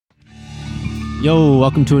Yo,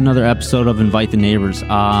 welcome to another episode of Invite the Neighbors.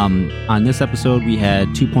 On this episode, we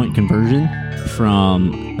had 2 Point Conversion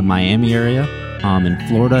from the Miami area in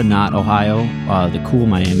Florida, not Ohio, the cool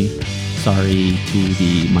Miami. Sorry to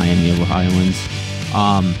the Miami of Ohioans.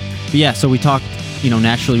 But yeah, so we talked,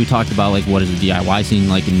 naturally we talked about like what is the DIY scene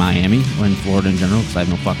like in Miami or in Florida in general, because I have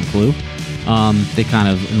no fucking clue. They kind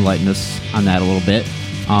of enlightened us on that a little bit.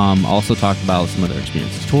 Also talked about some of their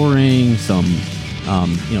experiences touring, some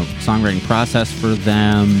songwriting process for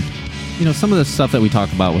them, some of the stuff that we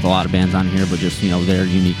talk about with a lot of bands on here, but just, their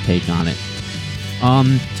unique take on it.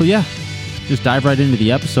 So yeah, just dive right into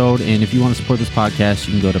the episode. And if you want to support this podcast,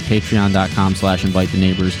 you can go to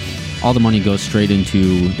patreon.com/invite-the-neighbors. All the money goes straight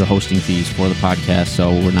into the hosting fees for the podcast.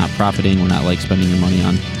 So we're not profiting. We're not like spending your money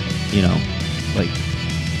on, like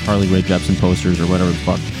Harley Rae Jepsen posters or whatever the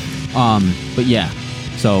fuck. But yeah.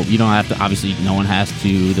 So you don't have to, obviously no one has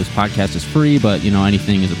to, this podcast is free, but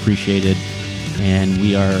anything is appreciated. And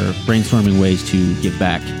we are brainstorming ways to give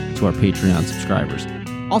back to our Patreon subscribers.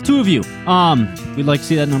 All 2 of you. We'd like to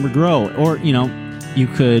see that number grow. Or, you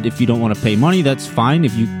could, if you don't want to pay money, that's fine.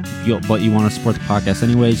 But you want to support the podcast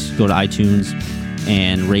anyways, go to iTunes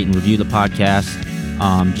and rate and review the podcast.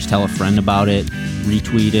 Just tell a friend about it,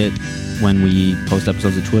 retweet it when we post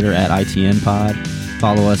episodes of Twitter at ITNpod.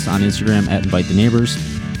 Follow us on Instagram at Invite the Neighbors.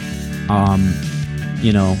 All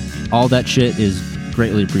that shit is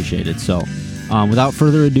greatly appreciated. So, without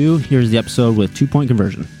further ado, here's the episode with 2 Point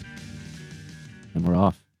Conversion. And we're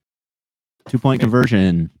off. 2 Point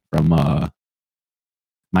Conversion from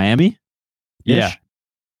Miami? Yeah.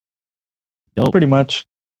 Dope. Pretty much.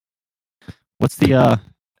 What's the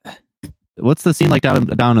scene like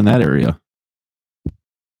down in that area?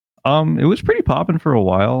 It was pretty popping for a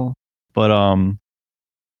while, but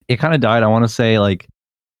it kind of died, I want to say, like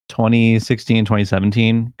 2016,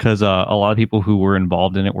 2017, because a lot of people who were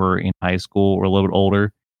involved in it were in high school or a little bit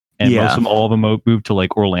older, and all of them moved to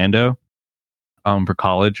like Orlando for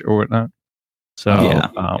college or whatnot. So,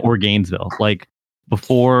 or Gainesville. Like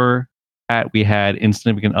before that, we had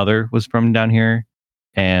Insignificant Other was from down here,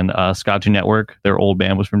 and Scotch Network, their old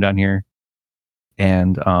band, was from down here,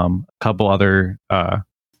 and a couple other, I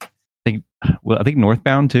think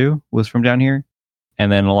Northbound too was from down here. And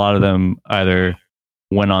then a lot of them either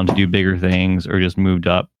went on to do bigger things or just moved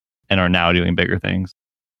up and are now doing bigger things.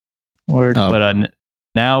 Word. But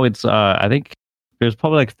now it's, I think there's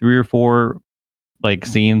probably like 3 or 4 like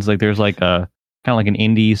scenes. Like there's like a kind of like an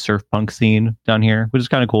indie surf punk scene down here, which is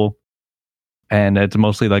kind of cool. And it's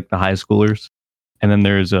mostly like the high schoolers. And then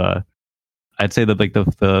there's, I'd say that like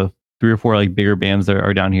the 3 or 4 like bigger bands that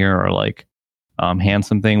are down here are like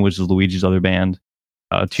Handsome Thing, which is Luigi's other band,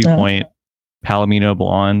 2 Point, Palomino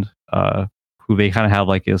Blonde, who they kind of have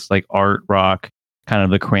like this like art rock, kind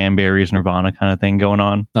of the Cranberries, Nirvana kind of thing going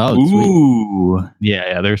on. Oh, ooh, sweet.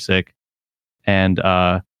 Yeah, they're sick. And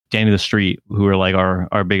Danny the Street, who are like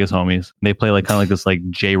our biggest homies. They play like kind of like this like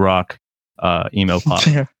J rock emo pop.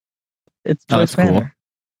 It's Joyce Manor. Cool.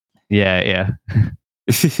 Yeah.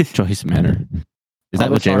 Joyce Manor. Is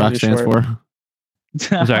that what J Rock stands for?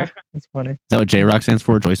 I'm sorry. That's funny. Is that what J Rock stands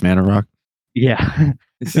for? Joyce Manor Rock? Yeah.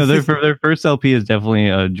 No, their first LP is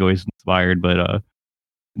definitely Joyce inspired, but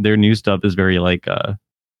their new stuff is very like I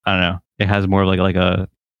don't know. It has more of like a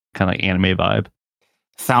kind of like anime vibe.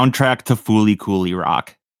 Soundtrack to Fooly Cooly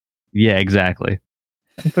Rock. Yeah, exactly.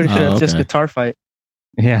 I'm pretty sure it's just Guitar Fight.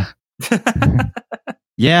 Yeah.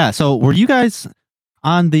 Yeah. So were you guys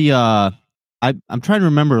on the? I'm trying to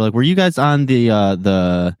remember. Like, were you guys on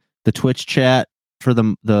the Twitch chat for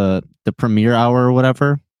the premiere hour or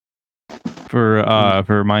whatever? For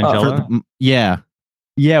Mindjella?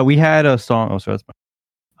 Yeah, we had a song. Oh, sorry, that's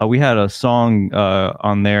we had a song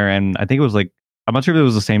on there, and I think it was like, I'm not sure if it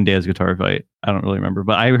was the same day as Guitar Fight. I don't really remember,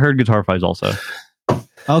 but I heard Guitar Fight also.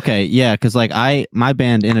 Okay, yeah, because like my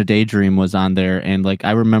band In a Daydream was on there, and like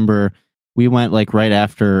I remember we went like right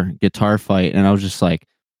after Guitar Fight, and I was just like,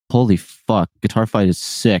 holy fuck, Guitar Fight is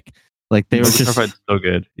sick. Like they were Guitar just Fight's so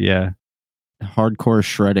good. Yeah, hardcore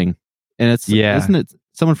shredding, and isn't it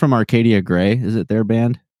someone from Arcadia Gray? Is it their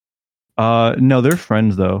band? No, they're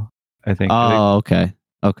friends though, I think. Oh, okay.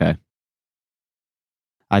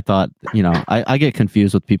 I thought, I get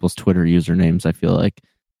confused with people's Twitter usernames. I feel like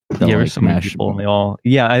there's so many people, and they all.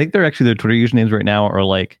 Yeah, I think they're actually, their Twitter usernames right now are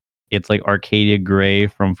like, it's like Arcadia Gray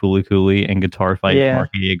from Fooly Cooly and Guitar Fight from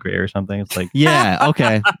Arcadia Gray or something. It's like, yeah,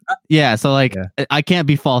 okay, yeah. So like, I can't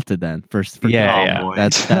be faulted then. For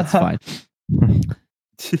that's fine.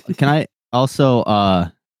 Can I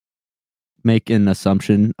also make an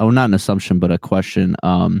assumption? Oh, not an assumption, but a question.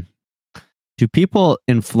 Do people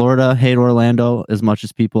in Florida hate Orlando as much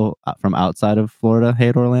as people from outside of Florida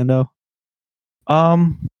hate Orlando?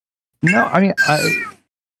 No, I mean,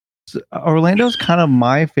 Orlando's kind of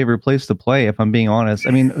my favorite place to play, if I'm being honest.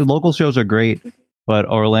 I mean, local shows are great, but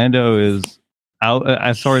Orlando is out.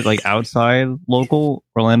 As far as like outside local,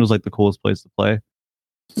 Orlando's like the coolest place to play.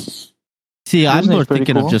 See, I'm more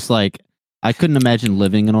thinking of just like I couldn't imagine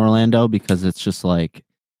living in Orlando because it's just like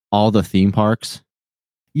all the theme parks.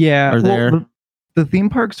 Yeah, are there. The theme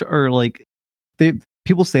parks are like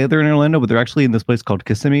people say they're in Orlando, but they're actually in this place called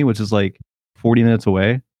Kissimmee, which is like 40 minutes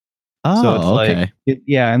away. Oh, so it's okay. Like,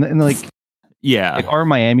 and like like our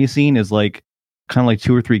Miami scene is like kind of like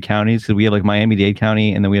 2 or 3 counties because we have like Miami-Dade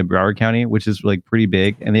County and then we have Broward County, which is like pretty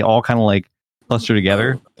big, and they all kind of like cluster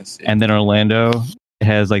together. And then Orlando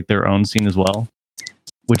has like their own scene as well,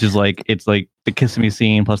 which is like it's like the Kissimmee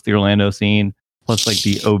scene plus the Orlando scene plus like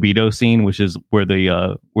the Oviedo scene, which is where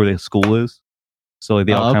the school is. So like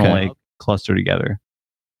they all kind of like cluster together.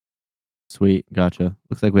 Sweet, gotcha.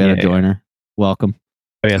 Looks like we had a joiner. Welcome.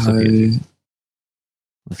 Oh yeah, Sophia.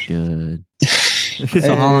 That's good.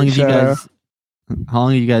 So how long have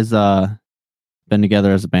you guys been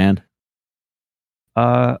together as a band?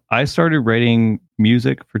 I started writing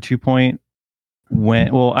music for 2 Point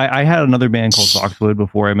I had another band called Foxwood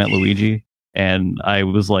before I met Luigi, and I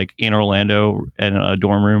was like in Orlando in a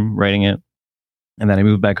dorm room writing it, and then I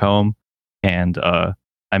moved back home, and I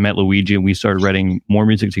met Luigi, and we started writing more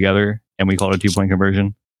music together, and we called it 2 Point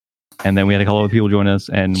Conversion. And then we had a couple of people join us,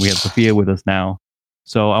 and we have Sophia with us now.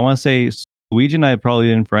 So I want to say Luigi and I have probably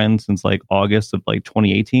been friends since like August of like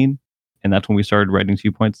 2018, and that's when we started writing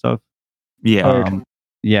 2 Point stuff. Yeah.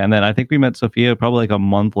 Yeah, and then I think we met Sophia probably like a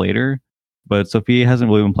month later, but Sophia hasn't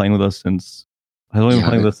really been playing with us since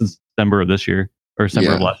December of this year or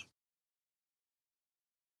December of last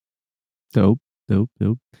year. Dope.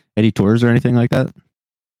 Any tours or anything like that?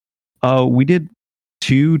 We did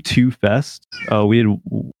two fest. We did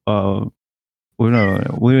we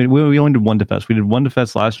only did one to fest. We did one to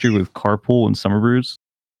fest last year with Carpool and Summer Brews,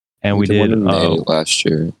 and we did one in May last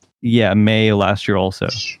year. Yeah, May last year also.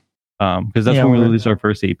 Because that's when we released our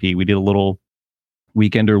first EP. We did a little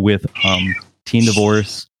weekender with Teen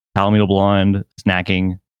Divorce, Palomino Blonde,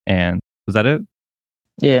 Snacking, and was that it?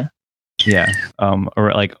 Yeah.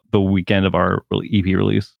 Or like the weekend of our EP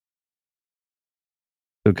release.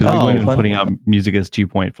 Because we've been putting out music as 2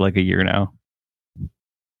 Point for like a year now.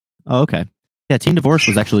 Oh, okay. Yeah, Teen Divorce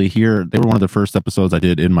was actually here. They were one of the first episodes I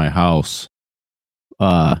did in my house.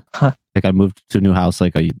 Like I moved to a new house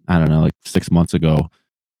like 6 months ago,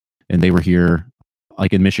 and they were here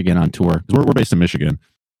like in Michigan on tour. We're based in Michigan.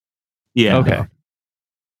 Yeah. Okay.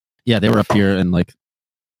 Yeah, they were up here, and like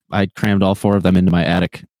I crammed all 4 of them into my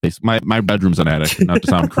attic. My bedroom's an attic, not to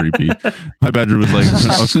sound creepy. My bedroom is like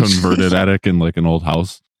a converted attic in like an old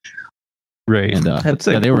house. Right. And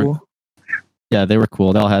they were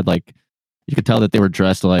cool. They all had like, you could tell that they were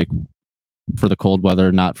dressed like for the cold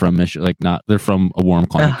weather, not from Michigan. They're from a warm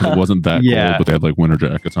climate. It wasn't that cold, but they had like winter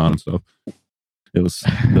jackets on and stuff. It was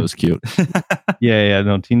cute. Yeah.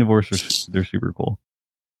 No, Teen Divorce, they're super cool.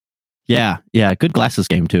 Yeah. Good glasses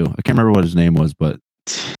game too. I can't remember what his name was, but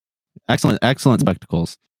excellent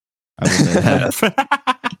spectacles. I would say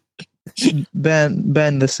that.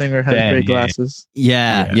 Ben, the singer, had great glasses.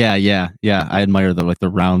 Yeah. I admire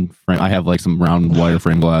the round frame. I have like some round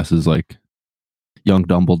wireframe glasses, like young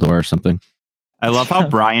Dumbledore or something. I love how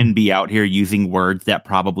Brian be out here using words that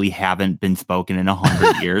probably haven't been spoken in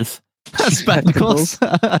 100 years. Spectacles.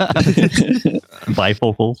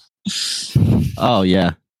 Bifocals. Oh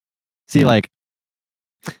yeah. See, like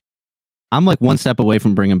I'm like one step away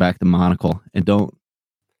from bringing back the monocle, and don't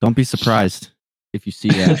be surprised if you see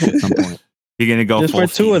that at some point. You're gonna go just full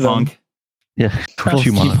for 2 of them. punk. Yeah, full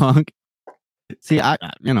punk. See,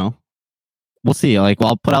 we'll see. Like,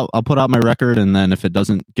 well, I'll put out my record, and then if it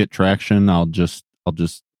doesn't get traction, I'll just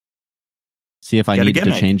see if I need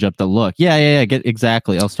to change up the look. Yeah.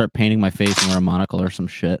 Exactly. I'll start painting my face and wear a monocle or some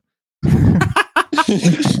shit.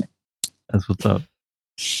 That's what's up.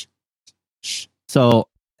 So,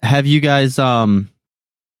 have you guys, as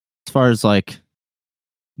far as like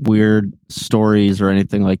weird stories or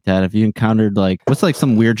anything like that, have you encountered like what's like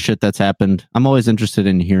some weird shit that's happened? I'm always interested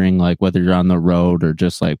in hearing like whether you're on the road or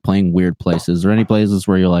just like playing weird places or any places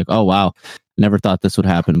where you're like, oh wow, never thought this would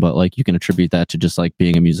happen, but like you can attribute that to just like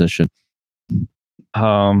being a musician.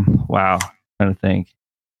 Wow. I'm trying to think.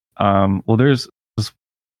 Well, there's this.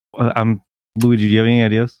 Luigi, do you have any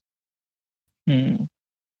ideas?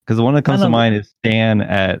 Because the one that comes to mind is Stan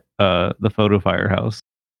at the Photo Firehouse.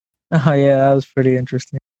 Oh yeah, that was pretty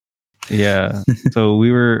interesting. Yeah. So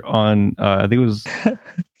we were on. I think it was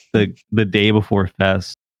the day before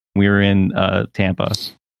Fest. We were in Tampa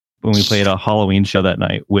when we played a Halloween show that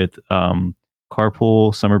night with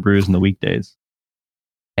carpool Summer Brews in the weekdays,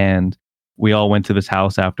 and we all went to this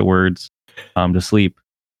house afterwards to sleep.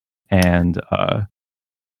 And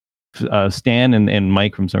Stan and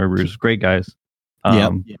Mike from Summer Brews, great guys.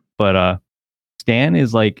 But Stan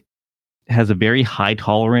is like has a very high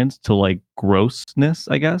tolerance to like grossness,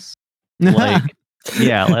 I guess. Like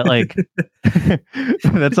like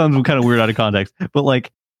that sounds kind of weird out of context, but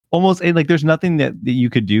like almost like there's nothing that you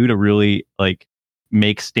could do to really like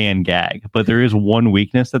make Stan gag. But there is one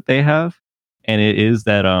weakness that they have, and it is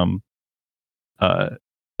that that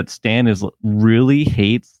Stan is really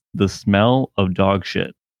hates the smell of dog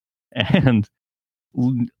shit. And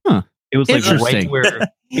it was like right where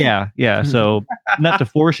so not to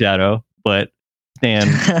foreshadow, but Stan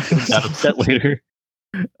got upset later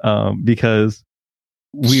because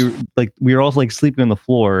we were also like sleeping on the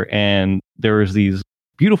floor, and there was these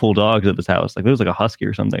beautiful dogs at this house. Like it was like a husky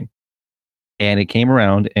or something, and it came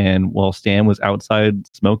around, and while Stan was outside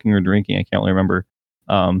smoking or drinking, I can't really remember,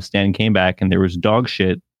 Stan came back and there was dog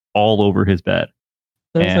shit all over his bed.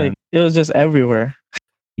 It was just everywhere.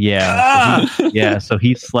 So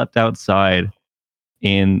he slept outside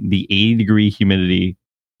in the 80-degree humidity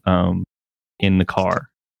in the car.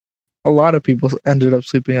 A lot of people ended up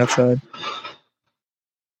sleeping outside.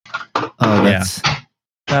 That's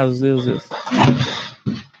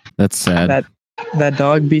sad. That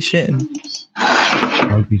dog be shitting.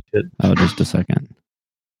 Oh, just a second.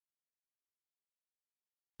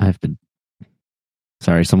 I have to.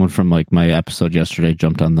 Sorry, someone from like my episode yesterday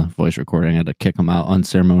jumped on the voice recording. I had to kick him out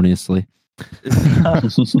unceremoniously.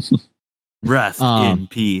 Rest in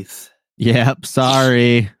peace. Yep.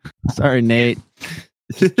 Sorry, Nate.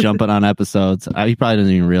 Just jumping on episodes. He probably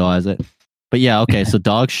doesn't even realize it. But yeah, okay. So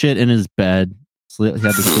dog shit in his bed. He had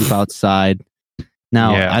to sleep outside.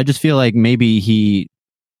 Now I just feel like maybe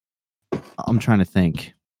I'm trying to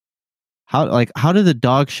think. How did the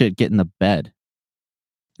dog shit get in the bed?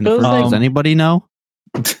 Does anybody know?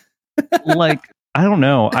 Like, I don't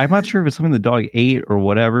know. I'm not sure if it's something the dog ate or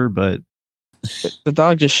whatever, but the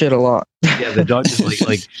dog just shit a lot. Yeah, the dog just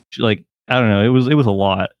like I don't know. It was a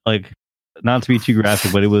lot. Like, not to be too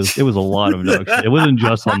graphic, but it was a lot of dog shit. It wasn't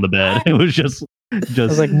just on the bed. It was just it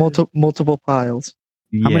was like multiple piles.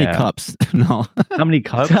 How many cups? No. How many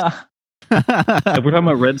cups? If we're talking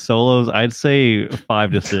about red solos, I'd say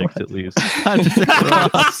 5 to 6 at least. 5 to 6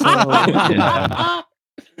 cups. Yeah.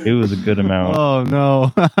 It was a good amount. Oh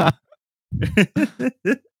no.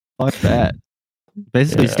 Fuck that.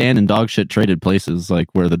 Basically, Stan and dog shit traded places, like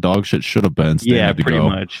where the dog shit should have been. Stan had to pretty go.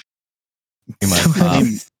 much.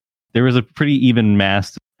 There was a pretty even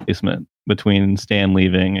mass displacement between Stan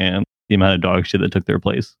leaving and the amount of dog shit that took their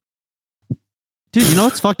place. Dude, you know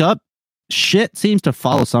what's fucked up? Shit seems to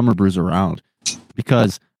follow Summer Brews around,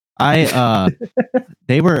 because Summer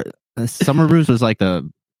Brews was like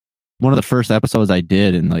one of the first episodes I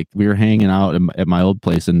did, and like we were hanging out at my old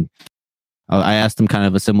place, and I asked them kind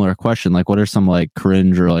of a similar question, like what are some like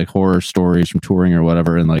cringe or like horror stories from touring or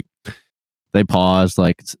whatever, and like they paused,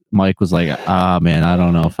 like Mike was like, man, I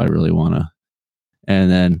don't know if I really want to,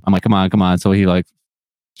 and then I'm like, come on, so he like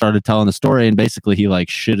started telling the story, and basically he like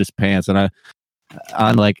shit his pants, and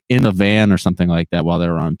I'm like in the van or something like that while they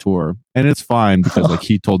were on tour, and it's fine because like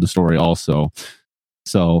he told the story also.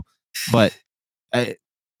 So, but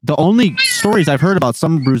the only stories I've heard about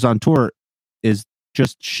Summer Brews on tour is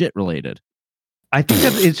just shit related. I think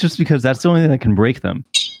that it's just because that's the only thing that can break them.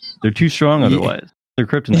 They're too strong otherwise. They're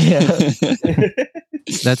kryptonite. Yeah.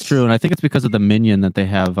 That's true, and I think it's because of the minion that they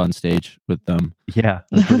have on stage with them. Yeah,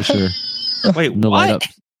 I'm pretty sure. Wait, the what?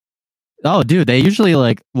 light-ups. Oh, dude, they usually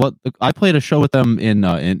like what I played a show with them in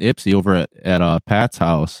Ipsy over at Pat's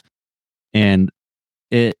house, and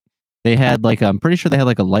they had like I'm pretty sure they had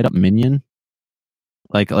like a light up minion,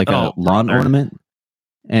 like a lawn ornament,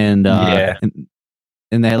 and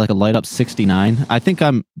and they had like a light up 69. I think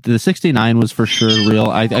the 69 was for sure real.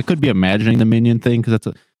 I could be imagining the minion thing because I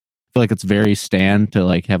feel like it's very Stan to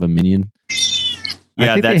like have a minion.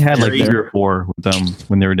 Yeah, I think they had like 3 or 4 with them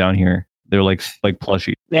when they were down here. They were like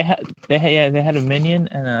plushie. They had a minion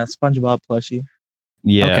and a SpongeBob plushie.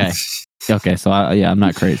 Yeah. Okay. So I'm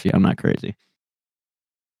not crazy.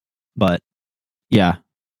 But yeah,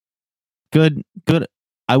 good.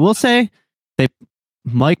 I will say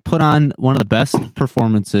Mike put on one of the best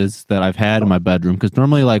performances that I've had in my bedroom, because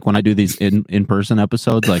normally like when I do these in-person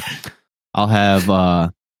episodes, like I'll have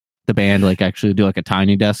the band like actually do like a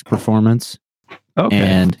tiny desk performance. Okay.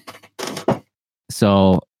 And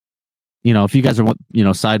so, you know, if you guys are,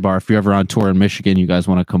 sidebar, if you're ever on tour in Michigan, you guys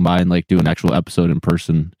want to come by and like do an actual episode in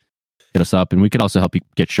person, hit us up, and we could also help you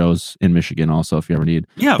get shows in Michigan also if you ever need.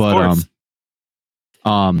 Yeah, of course.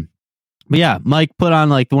 But yeah, Mike put on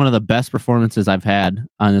like one of the best performances I've had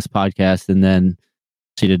on this podcast, and then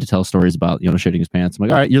proceeded to tell stories about shitting his pants. I'm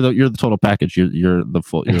like, all right, you're the total package. You're the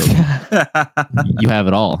full. You have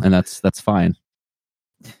it all, and that's fine.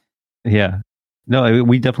 Yeah. No,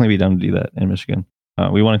 we definitely be down to do that in Michigan.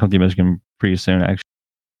 We want to come to Michigan pretty soon, actually,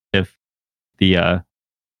 if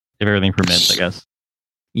everything permits, I guess.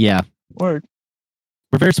 Yeah, Word.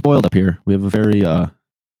 we're very spoiled up here. We have a very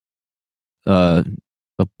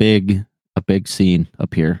a big scene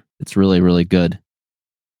up here. It's really, really good.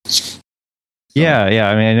 Yeah.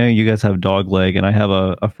 I mean, I know you guys have Dogleg, and I have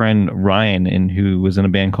a friend Ryan who was in a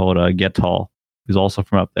band called Get Tall, who's also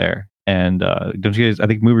from up there. And don't you guys? I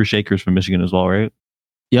think Mover Shaker's from Michigan as well, right?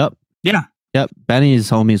 Yep. Yeah. Yep. Benny's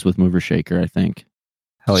homies with Mover Shaker, I think.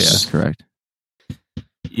 Hell yeah. That's correct.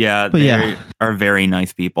 Yeah, But they yeah. are very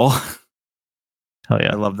nice people. Hell I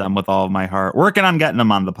yeah. love them with all of my heart. Working on getting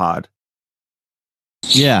them on the pod.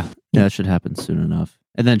 Yeah. Yeah, that should happen soon enough.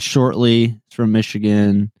 And then Shortly is from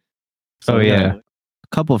Michigan. Oh, we got yeah. a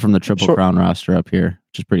couple from the Triple Short- Crown roster up here,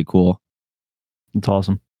 which is pretty cool. It's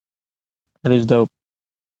awesome. That is dope.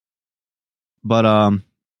 But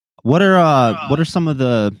what are some of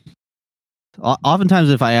the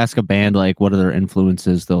oftentimes if I ask a band like what are their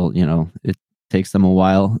influences, they'll it takes them a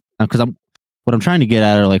while because what I'm trying to get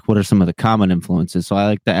at are like what are some of the common influences. So I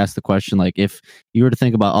like to ask the question like if you were to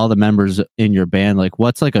think about all the members in your band, like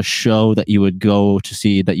what's like a show that you would go to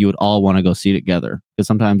see that you would all want to go see together? Because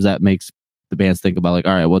sometimes that makes the bands think about like,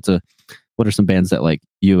 all right, what are some bands that like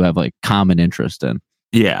you have like common interest in?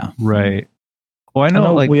 Yeah. Right. Well, I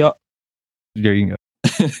know, like, we all there you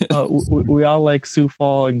go. we all like Sioux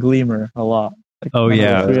Fall and Gleamer a lot. Like, Oh, the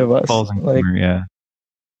yeah. three of us. Falls and Like Glimmer, yeah.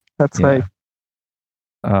 that's Yeah. like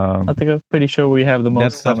I think I'm pretty sure we have the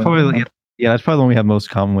most. That's probably that's probably the one we have most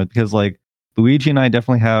common with because like Luigi and I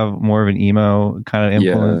definitely have more of an emo kind of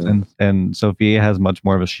influence, and Sophia has much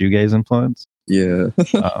more of a shoegaze influence. Yeah.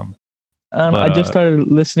 I just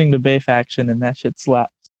started listening to Bay Faction and that shit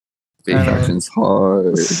slaps. Bay Faction's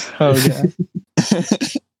hard. Oh yeah.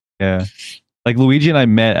 Yeah, like Luigi and I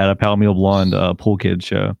met at a Palomino Blonde Pool Kids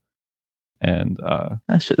show, and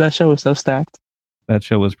That show was so stacked. that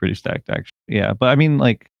show was pretty stacked actually. Yeah, but I mean,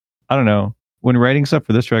 like, I don't know. When writing stuff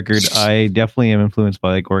for this record, I definitely am influenced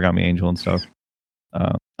by like Origami Angel and stuff. Oh,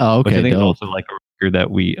 Which I okay. think is Dope. also like a record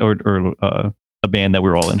that we or a band that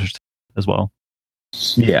we're all interested in as well.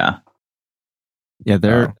 Yeah. Yeah,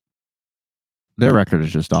 their record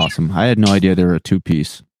is just awesome. I had no idea they were a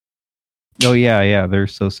 2-piece. Oh yeah, they're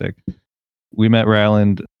so sick. We met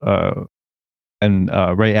Ryland and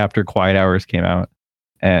right after Quiet Hours came out,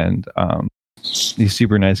 and he's a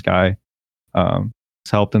super nice guy.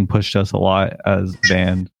 He's helped and pushed us a lot as a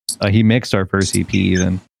band. He mixed our first EP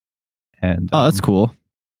even, and Oh, that's cool.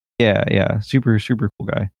 yeah, super cool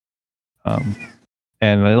guy.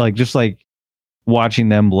 And I just watching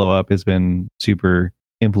them blow up has been super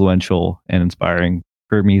influential and inspiring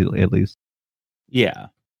for me at least. Yeah.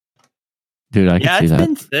 Dude, I Yeah, can see it's that.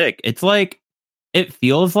 been sick. It's like it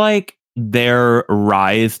feels like their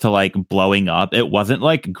rise to like blowing up, it wasn't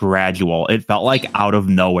like gradual. It felt like out of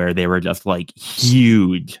nowhere they were just like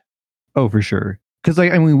huge. Oh, for sure. Because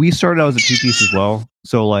I mean, we started out as a 2-piece as well,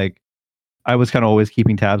 so like I was kind of always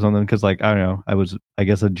keeping tabs on them because like I don't know, I was I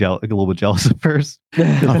guess a little bit jealous at first. Oh,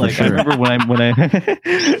 Like for I sure. remember when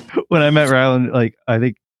I when I met Ryland, like I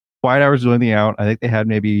think Quiet Hours was the only thing out. I think they had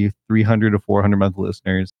maybe 300 to 400 monthly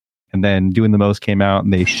listeners, and then Doing the Most came out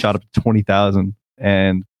and they shot up to 20,000,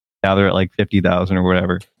 and now they're at like 50,000 or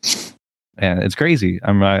whatever. And it's crazy.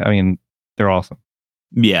 I mean, they're awesome.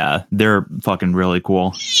 Yeah, they're fucking really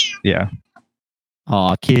cool. Yeah.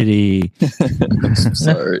 Aw, kitty.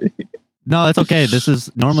 Sorry. No, it's okay.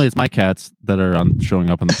 Normally it's my cats that are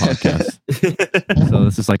showing up on the podcast. So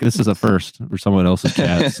this is a first where someone else's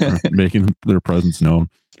cats are making their presence known.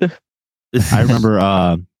 I remember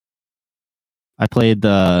I played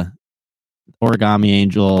the Origami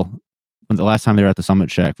Angel when the last time they were at the Summit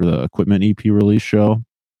Shack for the Equipment EP release show.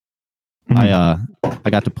 I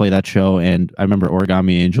got to play that show, and I remember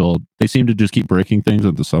Origami Angel. They seemed to just keep breaking things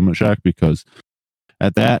at the Summit Shack because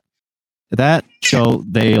at that show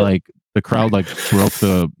they the crowd broke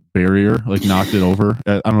the barrier, knocked it over.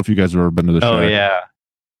 I don't know if you guys have ever been to the show. Oh yeah.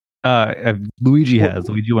 Luigi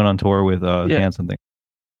went on tour with Hanson thing.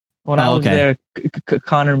 When I was there,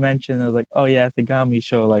 Connor mentioned, I was like, oh yeah, at the Gami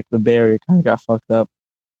show, like the barrier kind of got fucked up.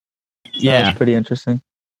 So that was pretty interesting.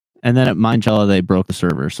 And then at Mindchella, they broke the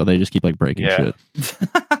server, so they just keep breaking shit.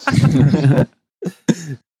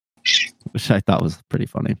 Which I thought was pretty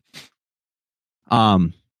funny. Yeah,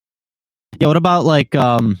 what about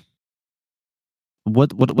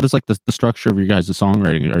what is like the structure of your guys'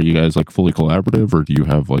 songwriting? Are you guys like fully collaborative, or do you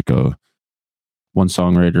have like a one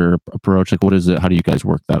songwriter approach? Like, what is it? How do you guys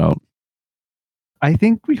work that out? I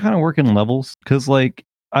think we kind of work in levels because like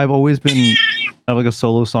I've always been like a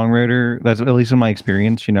solo songwriter. That's at least in my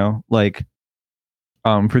experience, you know. Like,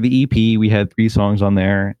 for the EP, we had 3 songs on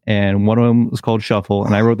there, and one of them was called Shuffle,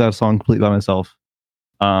 and I wrote that song completely by myself.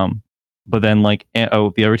 But then like the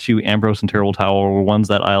other 2, Ambrose and Terrible Towel, were ones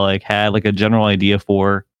that I like had like a general idea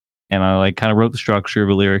for, and I like kind of wrote the structure of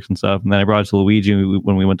the lyrics and stuff, and then I brought it to Luigi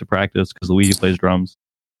when we went to practice because Luigi plays drums,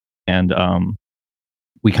 and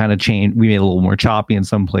we kind of changed. We made it a little more choppy in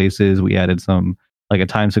some places. We added some like a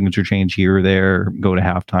time signature change here or there, go to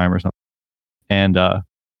halftime or something, and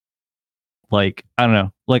like I don't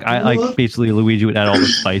know, like I like basically Luigi would add all the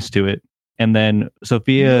spice to it, and then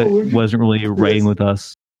Sophia wasn't really writing with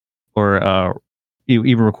us or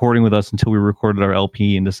even recording with us until we recorded our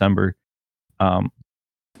LP in December. And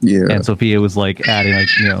Sophia was like adding like,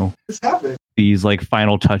 you know, these like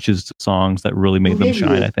final touches to songs that really made them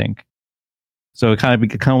shine, I think. So it kind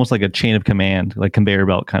of almost like a chain of command, like conveyor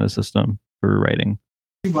belt kind of system for writing.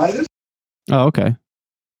 Oh, okay.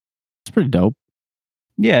 It's pretty dope.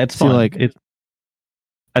 Yeah, it's fun. Like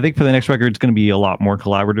I think for the next record, it's going to be a lot more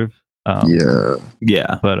collaborative.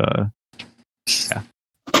 Yeah. But yeah,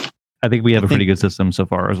 I think we have a pretty good system so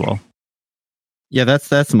far as well. Yeah, that's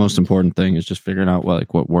the most important thing is just figuring out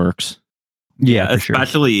what works. Yeah,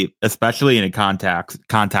 especially in a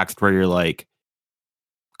context where you're like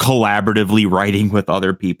collaboratively writing with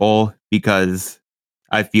other people, because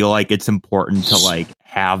I feel like it's important to like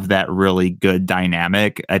have that really good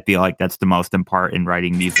dynamic. I feel like that's the most important in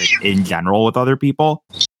writing music in general with other people.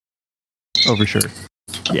 Oh, for sure.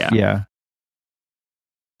 Yeah.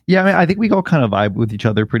 I mean, I think we all kind of vibe with each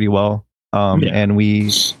other pretty well. And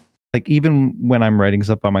we like, even when I'm writing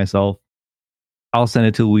stuff by myself, I'll send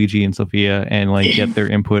it to Luigi and Sophia and like get their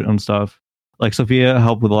input on stuff. Like Sophia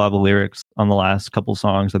helped with a lot of the lyrics on the last couple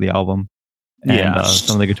songs of the album. And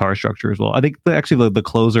some of the guitar structure as well. I think the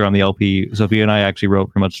closer on the LP, Sophia and I actually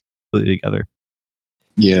wrote pretty much together.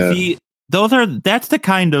 Yeah. See, that's the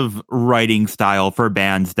kind of writing style for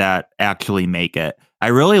bands that actually make it. I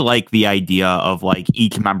really like the idea of like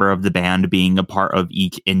each member of the band being a part of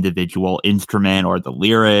each individual instrument or the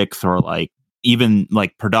lyrics or like even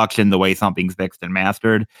like production, the way something's mixed and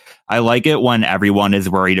mastered. I like it when everyone is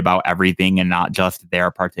worried about everything and not just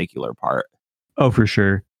their particular part. Oh, for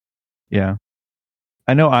sure. Yeah.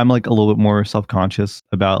 I know I'm like a little bit more self-conscious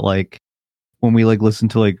about like when we like listen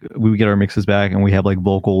to like we get our mixes back and we have like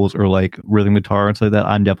vocals or like rhythm guitar and stuff like that.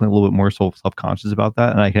 I'm definitely a little bit more self-conscious about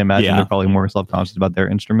that, and I can imagine they're probably more self-conscious about their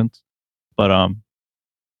instruments. But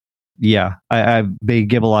yeah, they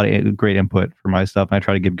give a lot of great input for my stuff, and I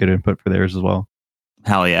try to give good input for theirs as well.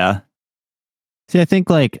 Hell yeah! See, I think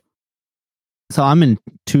like so I'm in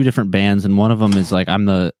 2 different bands, and one of them is like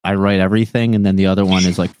I write everything, and then the other one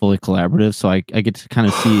is like fully collaborative. So I get to kind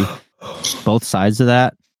of see both sides of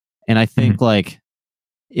that. And I think like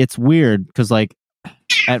it's weird because like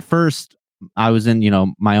at first I was in,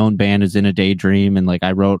 my own band is In a Daydream, and like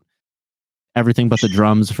I wrote everything but the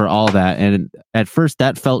drums for all that. And at first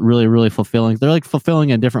that felt really, really fulfilling. They're like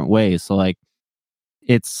fulfilling in different ways. So like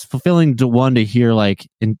it's fulfilling to hear like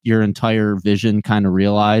your entire vision kind of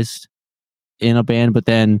realized in a band. But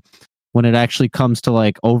then when it actually comes to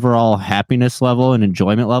like overall happiness level and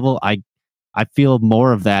enjoyment level, I feel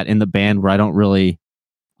more of that in the band where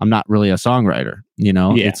I'm not really a songwriter,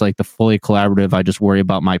 It's like the fully collaborative. I just worry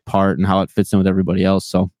about my part and how it fits in with everybody else.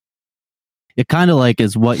 So it kind of like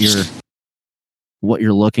is what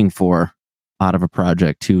you're looking for out of a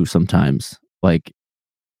project too. Sometimes like,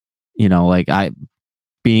 like I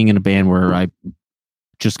being in a band where I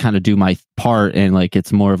just kind of do my part and like,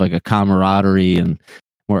 it's more of like a camaraderie and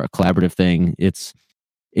more a collaborative thing. It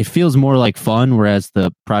feels more like fun. Whereas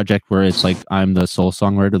the project where it's like, I'm the sole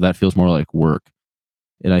songwriter, that feels more like work.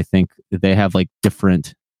 And I think they have like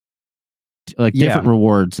different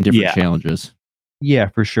rewards and different challenges. Yeah,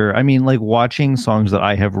 for sure. I mean, like watching songs that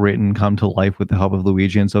I have written come to life with the help of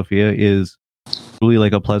Luigi and Sophia is really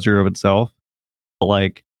like a pleasure of itself. But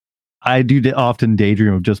like, I do often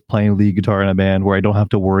daydream of just playing lead guitar in a band where I don't have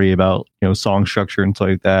to worry about, song structure and stuff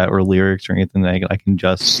like that or lyrics or anything. I can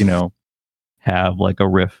just, have like a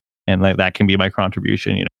riff and like that can be my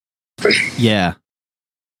contribution, Yeah.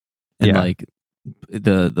 And like,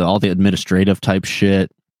 the all the administrative type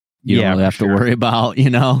shit you don't really have to worry about,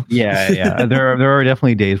 Yeah. There are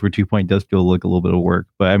definitely days where 2 Point does feel like a little bit of work,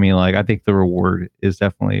 but I mean, like I think the reward is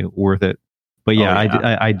definitely worth it. But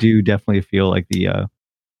I do definitely feel like the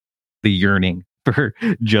yearning for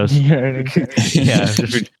just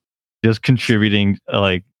just contributing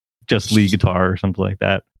like just lead guitar or something like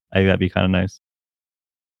that. I think that'd be kind of nice.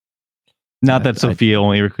 Not that Sophia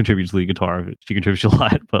only contributes lead guitar; she contributes a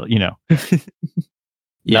lot, but not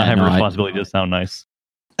having responsibility does sound nice.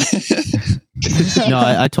 No,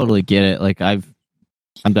 I totally get it. Like I'm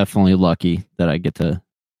definitely lucky that I get to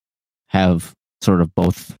have sort of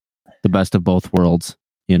both, the best of both worlds,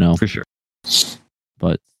 For sure.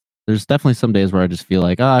 But there's definitely some days where I just feel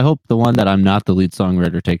like, I hope the one that I'm not the lead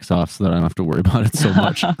songwriter takes off so that I don't have to worry about it so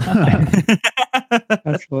much.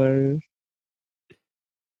 That's hilarious.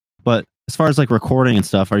 But as far as like recording and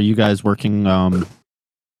stuff, are you guys working? I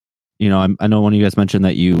know one of you guys mentioned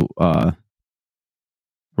that you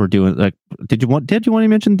were doing like. Did you want to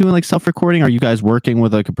mention doing like self recording? Are you guys working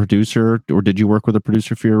with like a producer, or did you work with a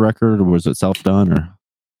producer for your record, or was it self done? Or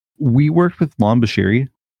we worked with Lon Bashiri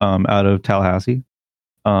out of Tallahassee.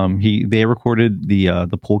 They recorded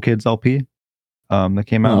the Pool Kids LP that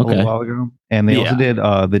came out a little while ago, and they also did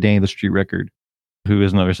the Danny the Street record, who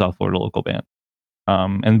is another South Florida local band.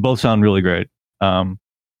 And both sound really great.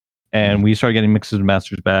 And we started getting mixes and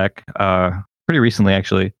masters back pretty recently,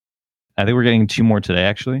 actually. I think we're getting 2 more today,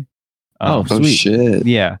 actually. Sweet. Shit.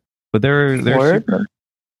 Yeah, but they're super,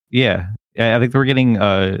 yeah. I think we're getting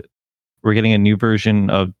a new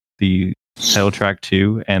version of the title track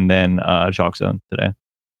 2, and then Chalk Zone today.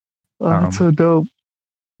 Oh, that's so dope.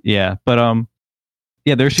 Yeah, but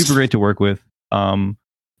they're super great to work with.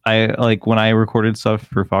 I like when I recorded stuff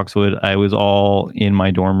for Foxwood, I was all in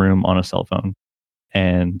my dorm room on a cell phone,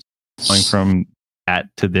 and going from that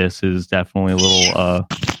to this is definitely a little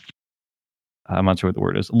I'm not sure what the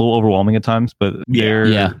word is, a little overwhelming at times, but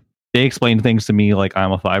they explain things to me like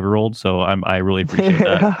I'm a 5-year-old, so I really appreciate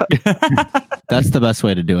that. That's the best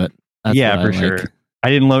way to do it. That's for sure. I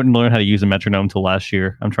didn't learn how to use a metronome till last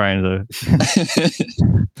year. I'm trying to.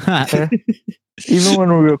 Even when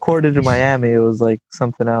we recorded in Miami, it was like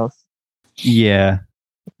something else. Yeah.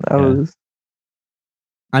 Was.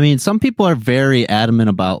 I mean, some people are very adamant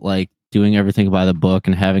about like doing everything by the book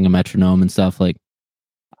and having a metronome and stuff. Like,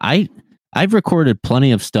 I've recorded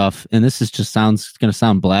plenty of stuff, and this is just going to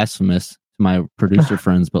sound blasphemous to my producer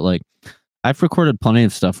friends, but like, I've recorded plenty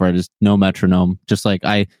of stuff where I just no metronome. Just like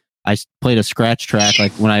I played a scratch track.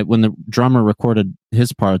 Like when the drummer recorded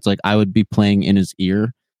his parts, like I would be playing in his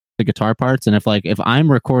ear the guitar parts, and if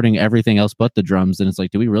I'm recording everything else but the drums, then it's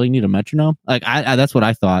like, do we really need a metronome? Like I that's what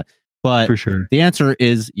I thought. But for sure, the answer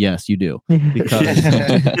is yes, you do, because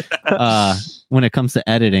when it comes to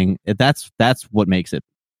editing, that's what makes it.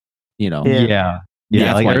 Like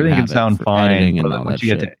everything can sound fine, but once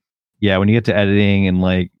you get when you get to editing and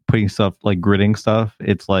like putting stuff like gridding stuff,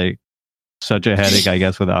 it's like such a headache, I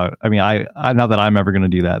guess. I not that I'm ever going to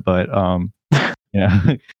do that, but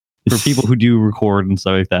for people who do record and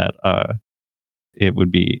stuff like that, it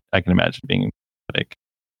would be, I can imagine being a headache,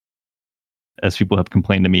 as people have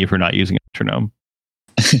complained to me for not using a metronome.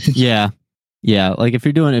 Yeah. Like if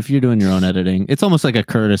you're doing your own editing, it's almost like a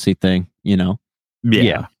courtesy thing,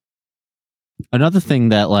 Yeah. Another thing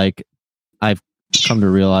that like I've come to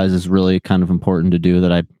realize is really kind of important to do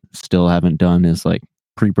that I still haven't done is like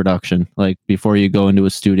pre-production. Like before you go into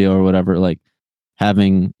a studio or whatever, like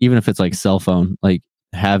having, even if it's like cell phone, like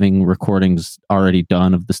having recordings already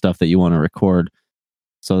done of the stuff that you want to record,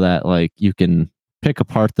 so that like you can pick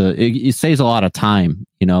apart it saves a lot of time,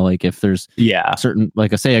 like if there's certain,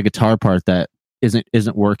 like say a guitar part that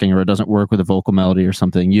isn't working, or it doesn't work with a vocal melody or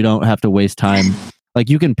something, you don't have to waste time. Like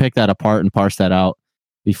you can pick that apart and parse that out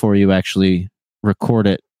before you actually record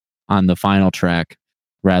it on the final track,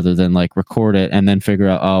 rather than like record it and then figure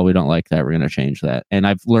out, oh, we don't like that, we're going to change that. And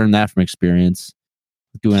I've learned that from experience,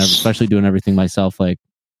 especially doing everything myself. Like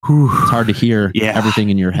it's hard to hear everything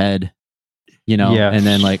in your head, and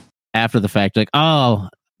then like after the fact, like, oh,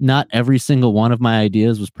 not every single one of my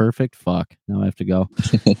ideas was perfect. Fuck, now I have to go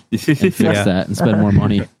and fix that and spend more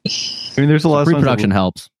money. I mean, there's a lot of pre-production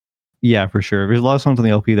helps. Yeah, for sure. There's a lot of songs on the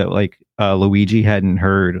LP that like Luigi hadn't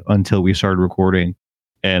heard until we started recording,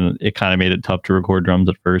 and it kind of made it tough to record drums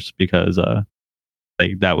at first, because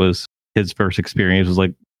like that was his first experience, was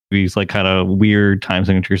like these like kind of weird time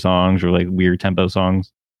signature songs or like weird tempo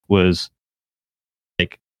songs, was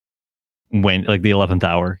like when like the 11th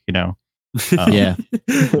hour, which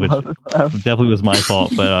definitely was my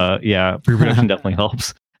fault, but pre-production definitely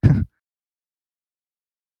helps.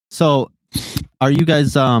 So are you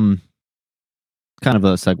guys kind of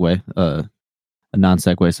a segue, a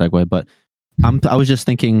non-segue, but I was just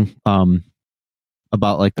thinking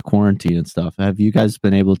about like the quarantine and stuff. Have you guys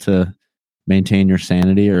been able to maintain your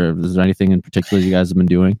sanity, or is there anything in particular you guys have been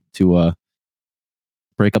doing to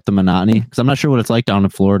break up the monotony, because I'm not sure what it's like down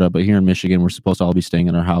in Florida, but here in Michigan, we're supposed to all be staying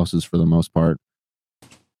in our houses for the most part.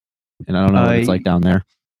 And I don't know what it's like down there.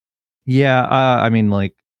 Yeah, I mean,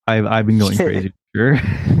 like I've been going crazy. Sure.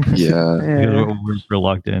 Yeah. We're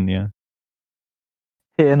reluctant. Yeah.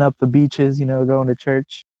 Hitting up the beaches, going to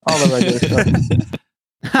church, all the regular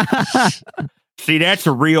stuff. See, that's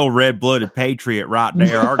a real red-blooded patriot right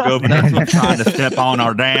there. Our governor's trying to step on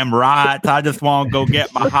our damn rights. I just want to go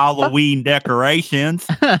get my Halloween decorations.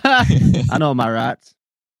 I know my rights.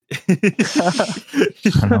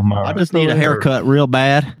 I just need a haircut real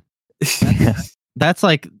bad. That's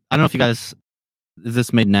like, I don't know if you guys,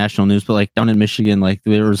 this made national news, but like down in Michigan, like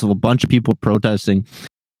there was a bunch of people protesting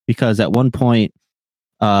because at one point,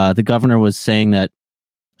 the governor was saying that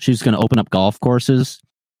she was going to open up golf courses.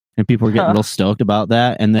 And people were getting real stoked about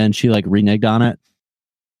that. And then she like reneged on it.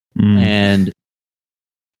 And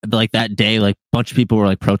like that day, like a bunch of people were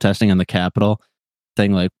like protesting on the Capitol,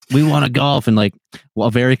 saying like, we want to golf. And like, well,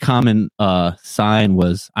 a very common sign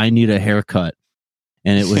was, I need a haircut.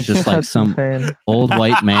 And it was just like some old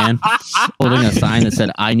white man holding a sign that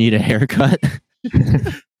said, I need a haircut.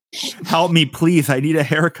 Help me, please. I need a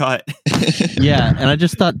haircut. Yeah. And I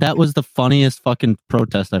just thought that was the funniest fucking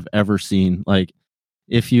protest I've ever seen. Like,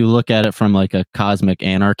 if you look at it from like a cosmic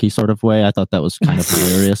anarchy sort of way, I thought that was kind of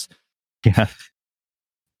hilarious. Yeah.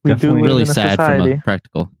 We do live really in a sad society. from a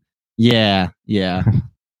practical. Yeah.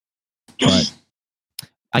 But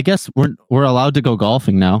I guess we're allowed to go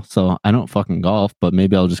golfing now, so I don't fucking golf, but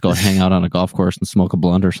maybe I'll just go hang out on a golf course and smoke a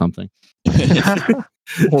blunt or something.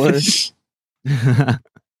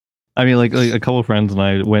 I mean, like a couple of friends and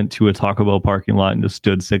I went to a Taco Bell parking lot and just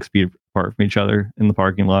stood 6 feet apart from each other in the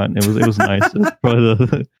parking lot. And it was nice. It was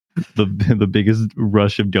probably the biggest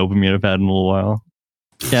rush of dopamine I've had in a little while.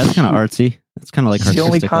 Yeah, it's kind of artsy. It's kind of like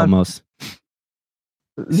artistic almost.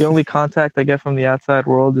 The only contact I get from the outside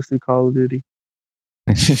world is through Call of Duty.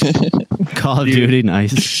 Call of Duty,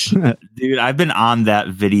 nice. Dude, I've been on that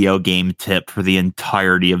video game tip for the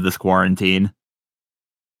entirety of this quarantine.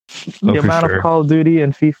 The amount of Call of Duty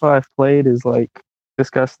and FIFA I've played is like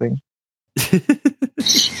disgusting.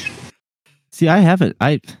 See, I haven't.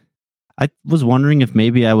 I was wondering if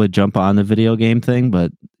maybe I would jump on the video game thing,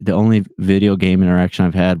 but the only video game interaction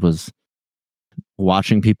I've had was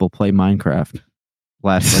watching people play Minecraft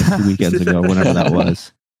last like 2 weekends ago, whenever that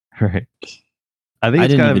was. Right. I think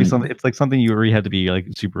it's gotta be something. It's like something you really had to be like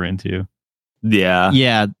super into. Yeah.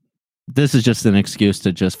 Yeah. This is just an excuse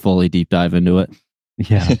to just fully deep dive into it.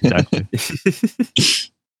 Yeah, exactly.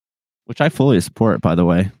 Which I fully support, by the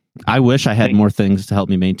way. I wish I had more things to help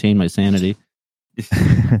me maintain my sanity.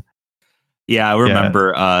 Yeah, I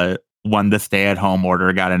remember when the stay-at-home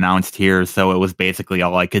order got announced here, so it was basically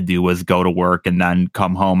all I could do was go to work and then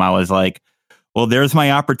come home. I was like, well, there's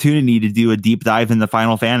my opportunity to do a deep dive into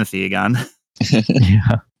Final Fantasy again.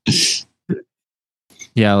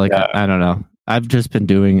 Yeah, like, I don't know. I've just been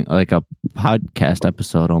doing like a podcast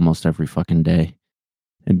episode almost every fucking day.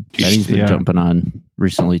 And Betty's been jumping on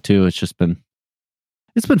recently too. It's been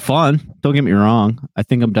fun. Don't get me wrong. I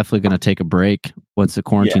think I'm definitely going to take a break once the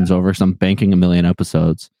quarantine's over. So I'm banking 1 million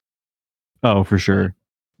episodes. Oh, for sure.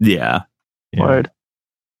 Yeah. Word.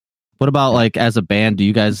 What about like as a band? Do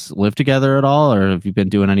you guys live together at all, or have you been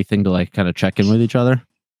doing anything to like kind of check in with each other?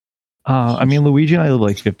 I mean, Luigi and I live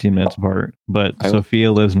like 15 minutes apart, but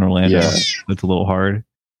Sophia lives in Orlando. Yeah. It's a little hard.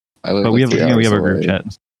 But we have a group chat.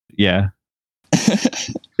 Yeah.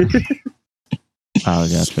 Oh,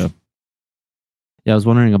 gotcha. Yeah, I was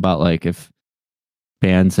wondering about like if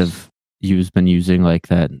bands have been using like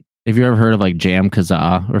that. Have you ever heard of like Jam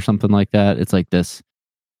Kazaa or something like that? It's like this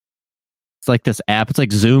app. It's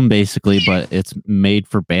like Zoom basically, but it's made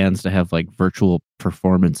for bands to have like virtual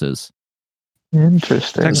performances.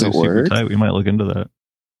 Interesting. That's super tight. We might look into that.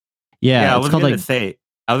 Yeah, I was gonna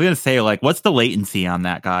say like, what's the latency on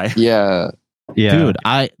that guy? Yeah. Dude,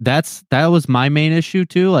 that was my main issue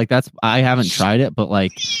too. Like I haven't tried it, but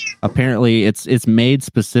like apparently it's made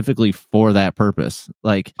specifically for that purpose.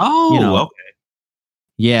 Like, okay.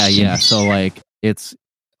 Yeah. So like it's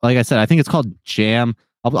like I said, I think it's called Jam.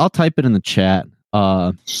 I'll type it in the chat.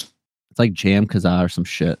 It's like Jam Kazaa or some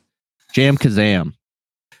shit. Jam Kazam.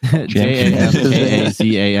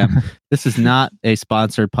 JamKazam. This is not a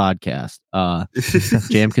sponsored podcast.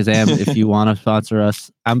 Jam Kazam, if you want to sponsor us,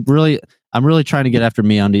 I'm really trying to get after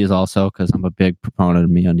MeUndies also because I'm a big proponent of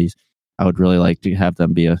MeUndies. I would really like to have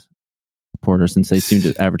them be a supporter since they seem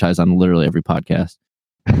to advertise on literally every podcast.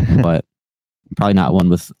 But probably not one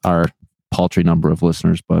with our paltry number of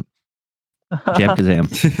listeners, but Jam Kazam.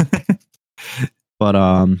 But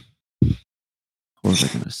what was I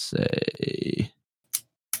gonna say?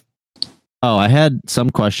 Oh, I had some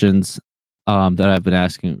questions that I've been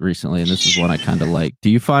asking recently, and this is one I kind of like. Do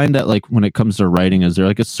you find that like when it comes to writing, is there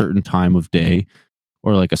like a certain time of day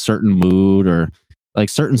or like a certain mood or like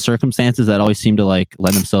certain circumstances that always seem to like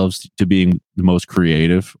lend themselves to being the most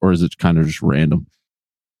creative, or is it kind of just random?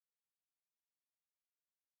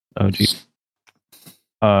 Oh, geez.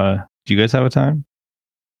 Do you guys have a time?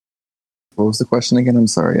 What was the question again? I'm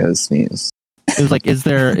sorry, I sneezed. It was like, is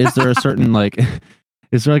there a certain like,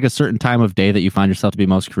 is there like a certain time of day that you find yourself to be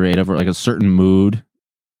most creative, or like a certain mood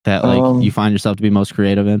that like you find yourself to be most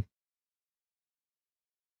creative in?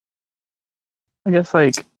 I guess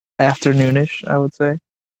like afternoonish, I would say.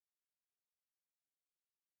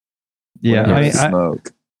 Yeah, When I you mean,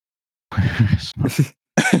 smoke.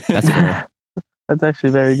 That's fair. That's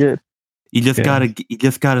actually very good. You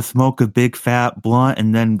just gotta smoke a big fat blunt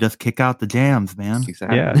and then just kick out the jams, man.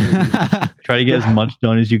 Exactly. yeah, try to get as much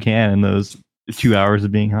done as you can in those 2 hours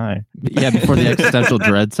of being high. Yeah, before the existential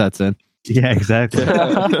dread sets in. Yeah, exactly.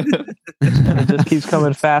 It just keeps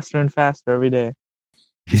coming faster and faster every day.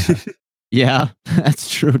 Yeah, that's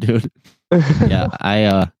true, dude. Yeah,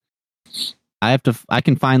 I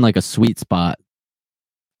can find like a sweet spot,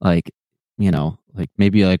 like, you know, like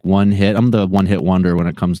maybe like one hit. I'm the one hit wonder when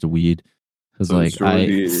it comes to weed, because like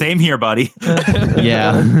Same here, buddy.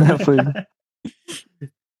 yeah, Definitely.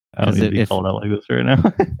 I don't need to be called out like this right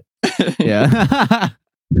now. yeah,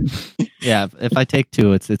 yeah. If I take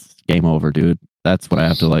two, it's game over, dude. That's when I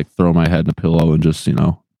have to like throw my head in a pillow and just, you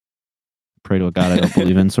know, pray to a god I don't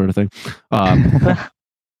believe in, sort of thing. But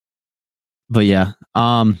yeah,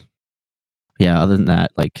 yeah. Other than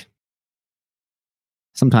that, like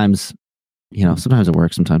sometimes, you know, sometimes it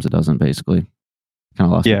works, sometimes it doesn't. Basically, kind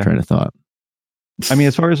of lost my train of thought. I mean,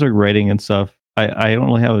 as far as like writing and stuff, I don't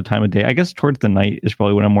really have a time of day. I guess towards the night is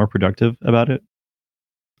probably when I'm more productive about it.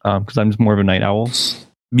 Because I'm just more of a night owl.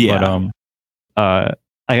 Yeah. But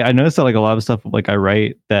I noticed that like a lot of stuff like I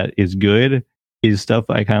write that is good is stuff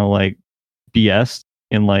I kind of like BS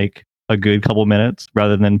in like a good couple minutes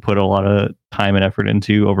rather than put a lot of time and effort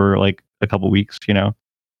into over like a couple weeks, you know,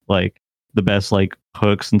 like the best like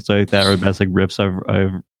hooks and stuff like that, or the best like riffs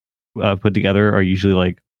I've put together are usually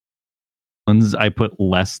like ones I put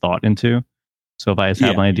less thought into. So if I just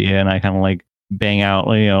have an idea and I kind of like bang out,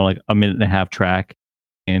 you know, like a minute and a half track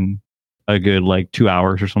in a good like 2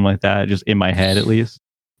 hours or something like that, just in my head at least,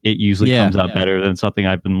 it usually comes out better than something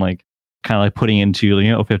I've been like kind of like putting into,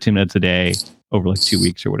 you know, 15 minutes a day over like 2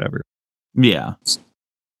 weeks or whatever. Yeah.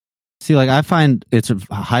 See, like I find it's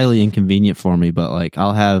highly inconvenient for me, but like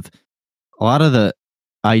I'll have a lot of the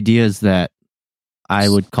ideas that I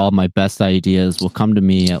would call my best ideas will come to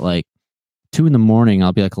me at like 2 a.m.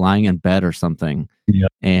 I'll be like lying in bed or something. Yeah.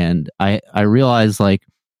 And I realized like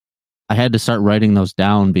I had to start writing those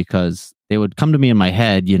down because they would come to me in my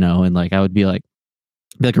head, you know, and like I would be like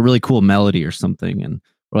a really cool melody or something, and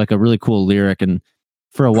or like a really cool lyric, and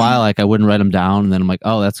for a while like I wouldn't write them down, and then I'm like,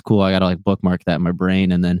 oh, that's cool, I gotta like bookmark that in my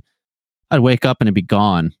brain, and then I'd wake up and it'd be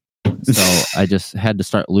gone. So I just had to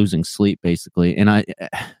start losing sleep basically, and I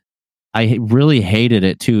really hated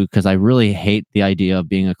it too, because I really hate the idea of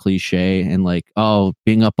being a cliche and like, oh,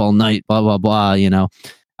 being up all night, blah blah blah, you know.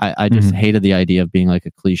 I just hated the idea of being like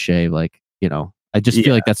a cliche, like, you know, I just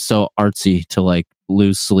feel like that's so artsy to like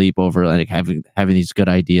lose sleep over like having these good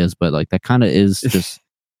ideas, but like that kind of is just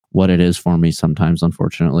what it is for me sometimes,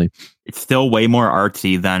 unfortunately. It's still way more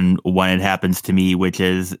artsy than when it happens to me, which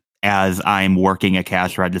is as I'm working a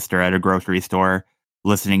cash register at a grocery store,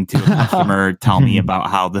 listening to a customer tell me about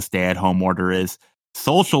how the stay-at-home order is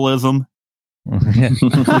socialism.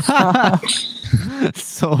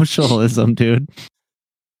 Socialism, dude.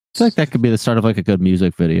 I feel like that could be the start of like a good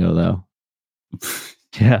music video, though.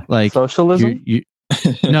 Yeah, like socialism.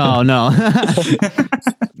 No,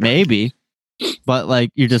 maybe, but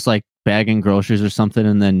like you're just like bagging groceries or something,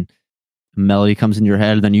 and then a melody comes in your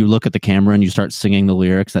head, and then you look at the camera and you start singing the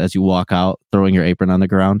lyrics as you walk out, throwing your apron on the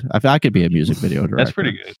ground. I could be a music video director. That's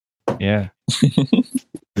pretty good. Yeah,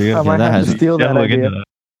 I might have to steal that idea.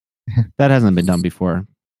 That hasn't been done before.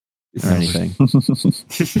 Or anything.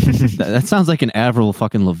 that sounds like an Avril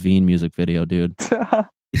fucking Lavigne music video, dude.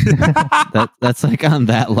 That's like on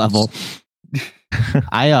that level.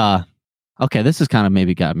 Okay, this has kind of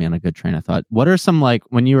maybe got me on a good train of thought. What are some like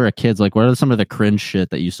when you were a kid, like what are some of the cringe shit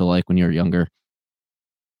that you used to like when you were younger?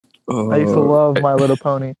 I used to love My Little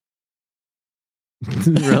Pony.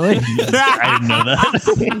 Really? I didn't know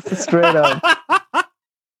that. Straight up.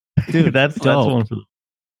 Dude, that's one for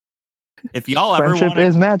If y'all ever Friendship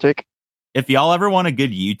is magic. If y'all ever want a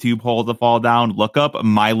good YouTube hole to fall down, look up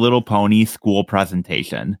My Little Pony school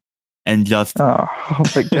presentation and just oh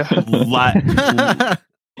my god.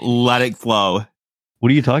 Let it flow.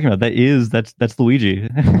 What are you talking about? That's Luigi.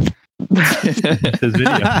 That's his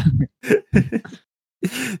video.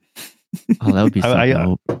 Oh, that would be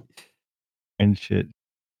so dope. And shit.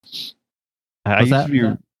 I used to be.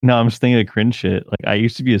 No, I'm just thinking of cringe shit. Like I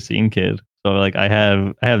used to be a scene kid, so like I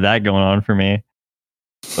have that going on for me.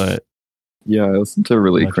 But yeah, I listened to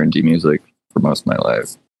really cringy music for most of my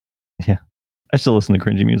life. Yeah, I still listen to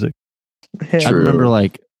cringy music. I remember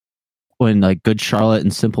like when like Good Charlotte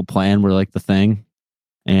and Simple Plan were like the thing,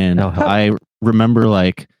 and I remember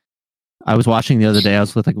like I was watching the other day. I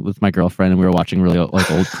was with my girlfriend, and we were watching really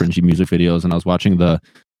like old cringy music videos, and I was watching the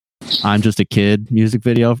 "I'm Just a Kid" music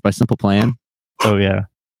video by Simple Plan. Oh yeah,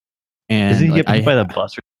 and does he get hit by the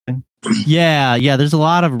bus or something? Yeah. There's a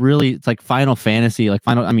lot of really, it's like Final Fantasy, like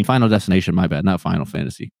Final Destination. My bad, not Final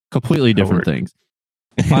Fantasy. Completely different things.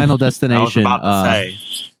 Final Destination. I was about to say.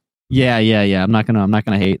 Yeah. I'm not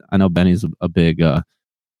gonna hate. I know Benny's a big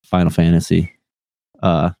Final Fantasy.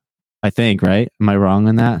 I think, right? Am I wrong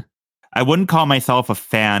on that? I wouldn't call myself a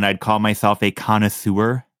fan. I'd call myself a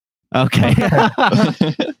connoisseur. Okay.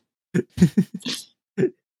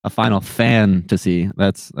 A Final Fantasy.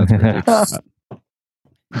 That's ridiculous.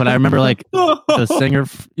 But I remember like the singer,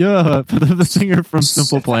 the singer from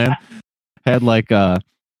Simple Plan had like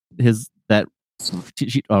his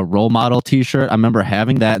role model T-shirt. I remember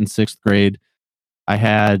having that in 6th grade. I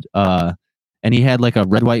had and he had like a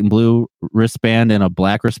red, white, and blue wristband and a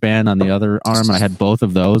black wristband on the other arm. And I had both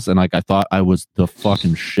of those, and like I thought I was the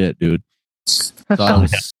fucking shit, dude. So I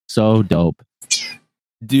was so dope.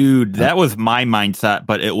 Dude, that was my mindset,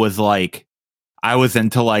 but it was like I was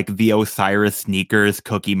into like the Osiris sneakers,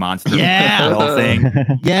 Cookie Monster thing.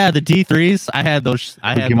 Yeah, the D3s. I had those.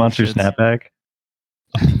 Cookie Monster snapback.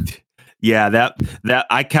 Yeah, that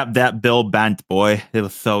I kept that bill bent, boy. It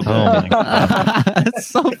was so good. Oh my God. It's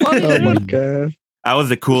so funny. Oh my God. I was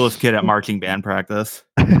the coolest kid at marching band practice.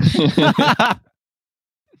 Shout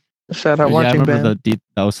out I marching remember band. the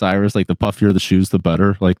Osiris, like the puffier the shoes, the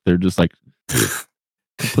better. Like they're just like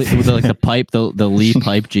completely with like the pipe, the Lee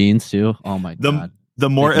pipe jeans too. Oh my God.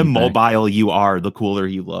 The more immobile you are, the cooler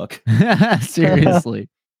you look. Seriously.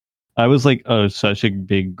 I was like such a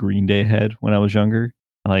big Green Day head when I was younger.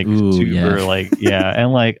 Like yeah.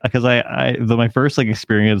 And like because my first like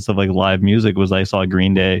experience of like live music was I saw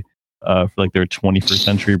Green Day for like their 21st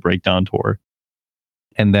Century Breakdown tour,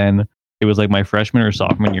 and then it was like my freshman or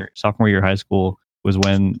sophomore year of high school was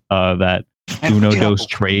when that Uno Dos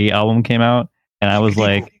Tres album came out, and I was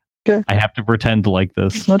like, I have to pretend to like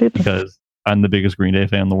this because I'm the biggest Green Day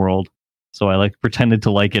fan in the world. So I like pretended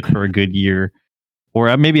to like it for a good year.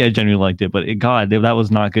 Or maybe I genuinely liked it, but that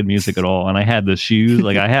was not good music at all. And I had the shoes,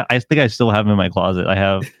 like I think I still have them in my closet. I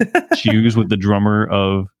have shoes with the drummer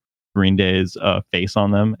of Green Day's face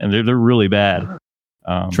on them, and they're really bad.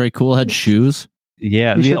 Trey Cool had shoes.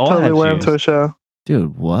 Yeah, you they should all totally had wear shoes. them to a show.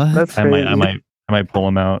 Dude, what? That's I crazy. might pull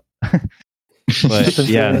them out. But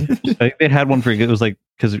yeah, I think they had one for it was like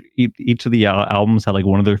because each of the albums had like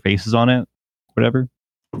one of their faces on it, whatever.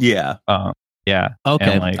 Yeah. Yeah. Okay.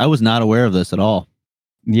 And, like, I was not aware of this at all.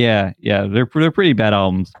 Yeah, they're pretty bad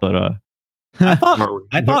albums, but I thought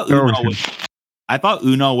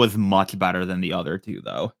Uno was much better than the other two,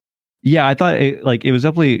 though. Yeah, I thought it was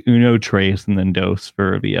definitely Uno, Tres, and then Dos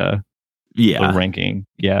for the ranking.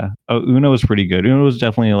 Yeah, Uno was pretty good. Uno was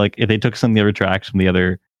definitely like if they took some of the other tracks from the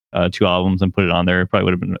other two albums and put it on there, it probably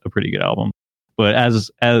would have been a pretty good album. But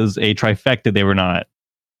as a trifecta, they were not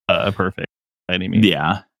perfect by any means.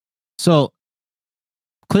 Yeah. So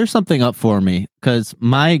clear something up for me, because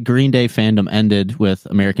my Green Day fandom ended with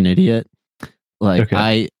American Idiot. Like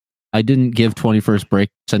I didn't give 21st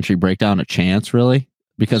Century Breakdown a chance, really,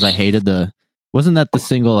 because I hated wasn't that the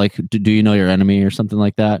single like Do You Know Your Enemy or something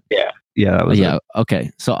like that? Yeah, that was it. Okay,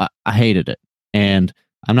 so I hated it, and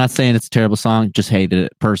I'm not saying it's a terrible song, just hated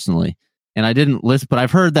it personally. And I didn't listen, but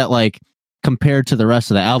I've heard that like compared to the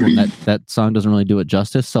rest of the album, that song doesn't really do it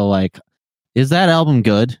justice. So like, is that album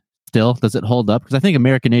good? Still, does it hold up? Because I think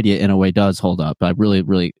American Idiot in a way does hold up. I really,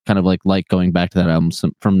 really kind of like going back to that album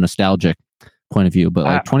from a nostalgic point of view. But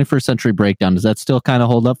like 21st Century Breakdown, does that still kind of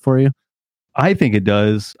hold up for you? I think it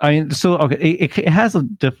does. I mean, so okay, it has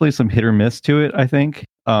definitely some hit or miss to it. I think.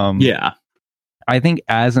 Yeah. I think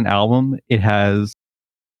as an album, it has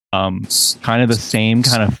kind of the same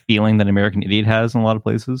kind of feeling that American Idiot has in a lot of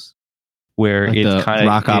places, where like it's kind of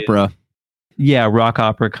rock opera. Yeah, rock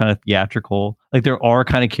opera, kind of theatrical. Like there are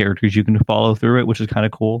kind of characters you can follow through it, which is kind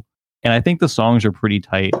of cool. And I think the songs are pretty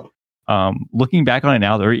tight. Looking back on it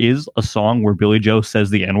now, there is a song where Billy Joe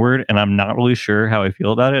says the N-word, and I'm not really sure how I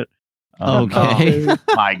feel about it. Okay.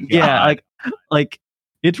 My God. Yeah, like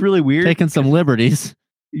it's really weird. Taking some liberties.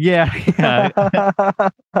 Yeah.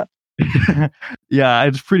 Yeah,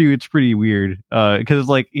 it's pretty weird. Because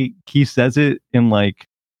like he says it in like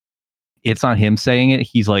it's not him saying it.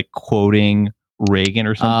 He's like quoting Reagan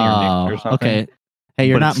or something. Or something. Okay. Hey,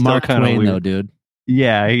 you're not Mark Twain though, dude.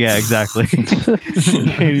 Yeah, exactly.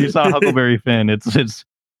 You saw Huckleberry Finn. It's a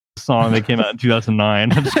song that came out in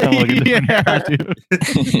 2009. I'm just kind of looking at dude.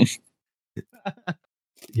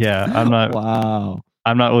 Yeah, I'm not. Wow.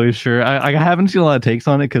 I'm not really sure. I haven't seen a lot of takes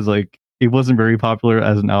on it because like it wasn't very popular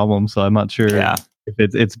as an album, so I'm not sure if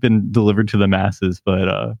it's been delivered to the masses.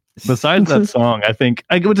 But besides that song, I think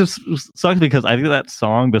it would just suck because I think that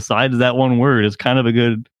song, besides that one word, is kind of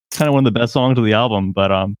one of the best songs of the album.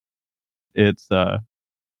 But it's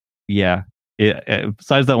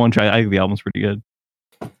besides that one track, I think the album's pretty good.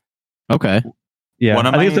 Okay. Yeah, I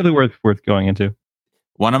think it's definitely worth going into.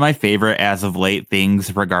 One of my favorite as of late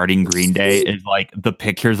things regarding Green Day is like the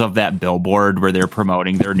pictures of that billboard where they're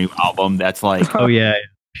promoting their new album. That's like, oh yeah,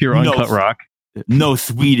 pure uncut rock. No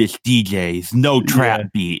Swedish DJs, no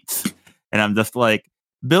trap beats. And I'm just like,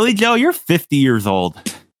 Billy Joe, you're 50 years old.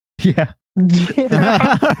 Yeah.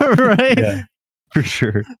 Right. Yeah, for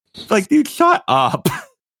sure. Like, dude, shut up.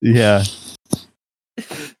 Yeah.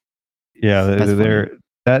 Yeah,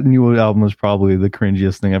 that new album is probably the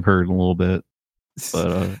cringiest thing I've heard in a little bit.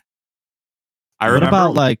 But I remember, what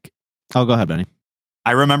about like? Oh, go ahead, Benny.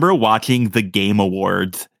 I remember watching the Game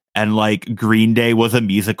Awards, and like Green Day was a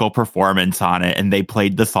musical performance on it, and they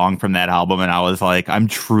played the song from that album, and I was like, I'm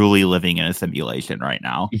truly living in a simulation right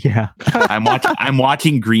now. Yeah, I'm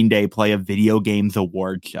watching Green Day play a video games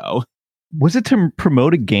award show. Was it to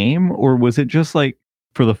promote a game, or was it just like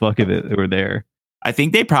for the fuck of it they were there? I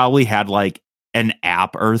think they probably had like an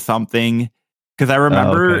app or something. Because I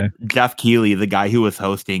remember Jeff Keighley, the guy who was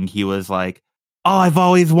hosting, he was like, oh, I've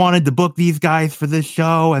always wanted to book these guys for this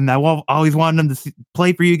show, and I always wanted them to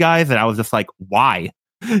play for you guys. And I was just like, why?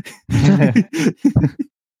 Yeah,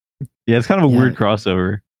 it's kind of a weird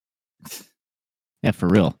crossover. Yeah, for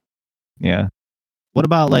real. Yeah. What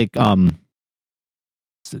about like, as long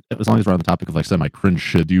as we're on the topic of like semi-cringe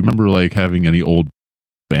shit, do you remember like having any old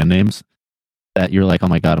band names that you're like, oh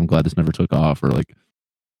my God, I'm glad this never took off, or like,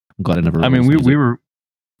 I'm glad I never. I mean,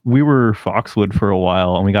 we were Foxwood for a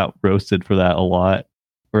while, and we got roasted for that a lot,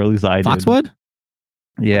 or at least I did. Foxwood?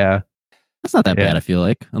 Yeah, that's not that bad. I feel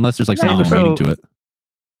like, unless there's like some other meaning to it.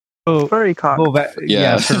 Oh, furry cock. Oh,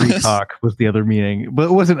 furry cock was the other meaning, but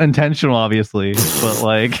it wasn't intentional, obviously. But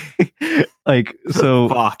like so.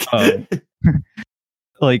 Fuck.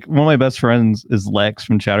 Like one of my best friends is Lex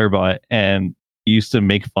from Chatterbot, and he used to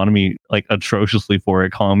make fun of me like atrociously for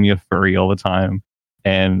it, calling me a furry all the time.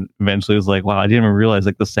 And eventually it was like, wow, I didn't even realize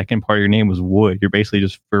like the second part of your name was Wood. You're basically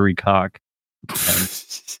just furry cock. And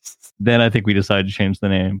then I think we decided to change the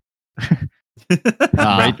name.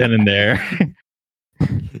 Right then and there.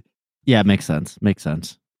 Yeah, makes sense.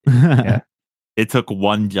 Yeah. It took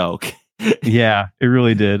one joke. Yeah, it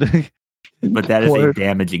really did. But that is a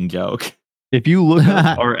damaging joke. If you look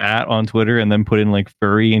up our @ on Twitter and then put in like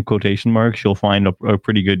furry in quotation marks, you'll find a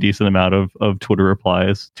pretty good decent amount of Twitter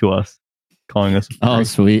replies to us calling us. Oh,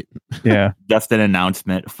 sweet. Yeah. Just an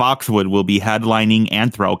announcement. Foxwood will be headlining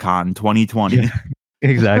Anthrocon 2020. Yeah,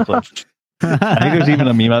 exactly. I think there's even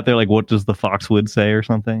a meme out there like, what does the Foxwood say or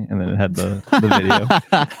something? And then it had the video.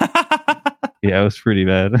 Yeah, it was pretty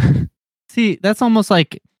bad. See, that's almost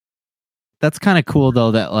like, that's kind of cool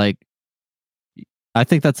though, that like, I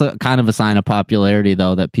think that's a kind of a sign of popularity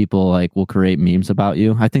though, that people like will create memes about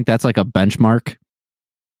you. I think that's like a benchmark.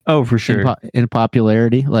 Oh, for sure. In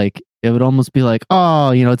popularity, like it would almost be like, oh,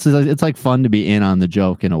 you know, it's like fun to be in on the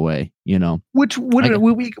joke in a way, you know. Which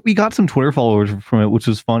we got some Twitter followers from it, which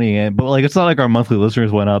was funny, but like it's not like our monthly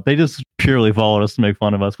listeners went up. They just purely followed us to make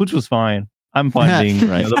fun of us, which was fine. I'm fine being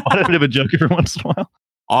right. The bottom of a joke every once in a while.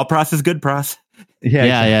 All press is good press.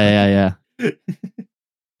 Yeah.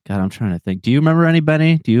 God, I'm trying to think. Do you remember any,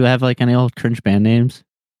 Benny? Do you have like any old cringe band names?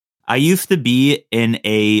 I used to be in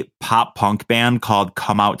a pop punk band called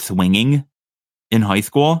Come Out Swinging in high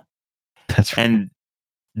school.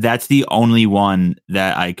 That's the only one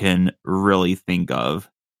that I can really think of.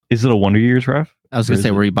 Is it a Wonder Years ref? I was going to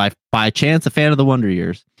say, were you by chance a fan of the Wonder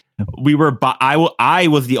Years? We were. I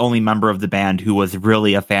was the only member of the band who was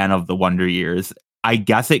really a fan of the Wonder Years. I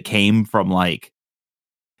guess it came from like,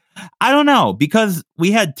 I don't know, because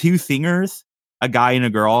we had two singers, a guy and a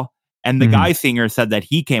girl, and the guy singer said that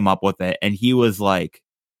he came up with it, and he was like,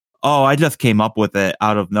 oh, I just came up with it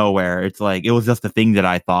out of nowhere. It's like, it was just a thing that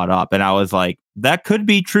I thought up. And I was like, that could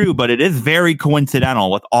be true, but it is very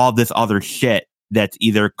coincidental with all this other shit that's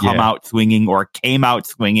either come out swinging or came out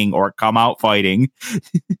swinging or come out fighting.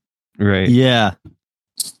 Right. Yeah.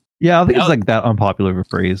 Yeah, I think it's like that unpopular of a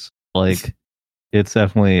phrase. Like, it's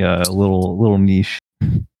definitely a little niche.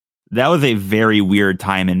 That was a very weird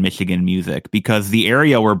time in Michigan music because the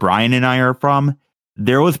area where Brian and I are from,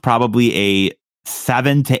 there was probably a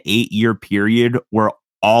 7 to 8 year period where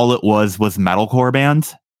all it was metalcore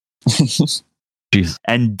bands Jeez.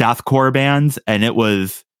 and deathcore bands, and it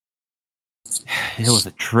was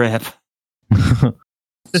a trip.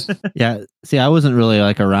 Yeah, see, I wasn't really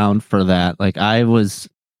like around for that. Like I was,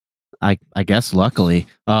 I guess luckily.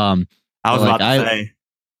 I was like, about to say.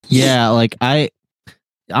 Yeah, like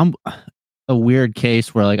I'm a weird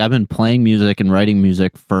case where like I've been playing music and writing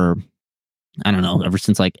music for, I don't know, ever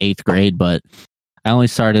since like 8th grade, but I only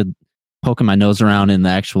started poking my nose around in the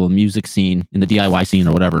actual music scene, in the DIY scene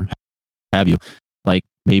or whatever have you, like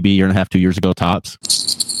maybe a year and a half, 2 years ago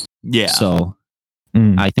tops. Yeah. So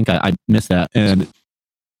I think I missed that, and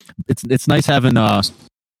it's nice having a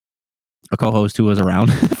co-host who was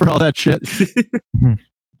around for all that shit.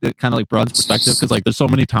 It kind of like broadens perspective because like there's so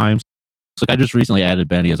many times. Like I just recently added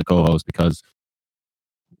Benny as a co-host because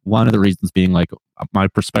one of the reasons being like my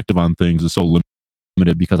perspective on things is so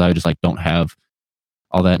limited because I just like don't have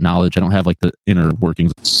all that knowledge. I don't have like the inner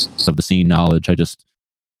workings of the scene knowledge. I just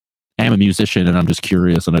am a musician and I'm just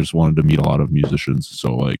curious and I just wanted to meet a lot of musicians.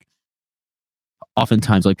 So like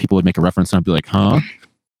oftentimes like people would make a reference and I'd be like, huh?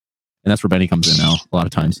 And that's where Benny comes in now a lot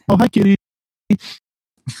of times. Oh, hi Kitty.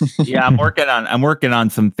 Yeah, I'm working on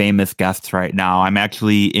some famous guests right now. I'm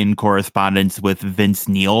actually in correspondence with Vince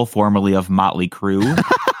Neil, formerly of Motley Crue.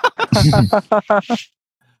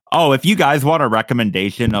 Oh, if you guys want a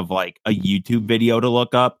recommendation of like a YouTube video to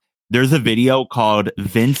look up, there's a video called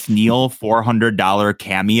Vince Neil $400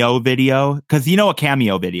 cameo video. Because you know a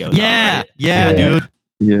cameo video is. Yeah, right? yeah, dude.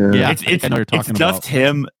 Yeah. I know you're talking about.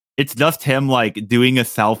 It's just him like doing a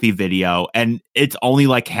selfie video, and it's only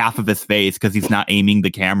like half of his face because he's not aiming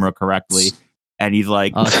the camera correctly. And he's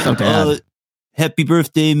like, Oh, it's so bad. happy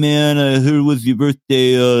birthday, man. I heard it was your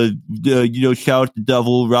birthday. Shout out to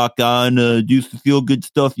Devil, rock on. Do some feel good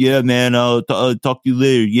stuff. Yeah, man. I'll talk to you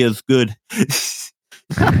later. Yeah, it's good.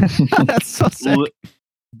 That's so sick.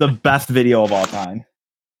 The best video of all time.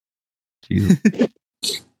 Jesus.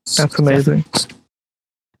 That's amazing.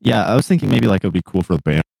 Yeah, I was thinking maybe like it would be cool for the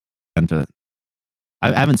band to.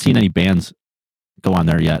 I haven't seen any bands go on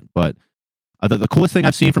there yet, but the coolest thing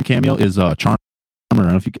I've seen from Cameo is Charmer. I don't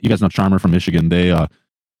know if you guys know Charmer from Michigan. They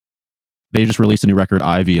just released a new record,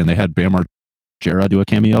 Ivy, and they had Bam Margera do a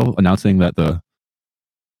cameo announcing that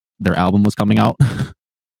their album was coming out.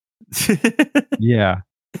 Yeah.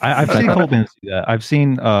 I've seen a couple bands do that. I've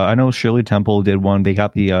seen I know Shirley Temple did one. They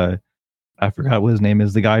got the I forgot what his name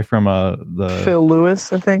is. The guy from the Phil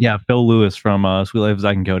Lewis, I think. Yeah, Phil Lewis from Sweet Life of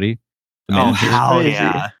Zack and Cody. The Oh, manager. hell Crazy.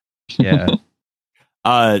 yeah.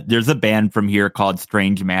 Yeah. There's a band from here called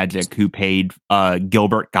Strange Magic who paid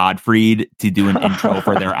Gilbert Gottfried to do an intro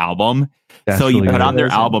for their album. That's so you really put on their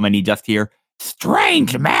amazing. album and you just hear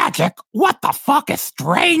Strange Magic. What the fuck is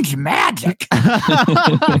Strange Magic?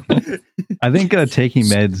 I think Taking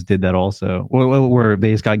Meds did that also. Where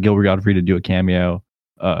they just got Gilbert Gottfried to do a cameo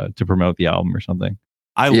to promote the album or something.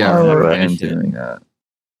 I Yeah, I love remember that him shit. doing that.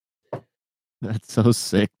 That's so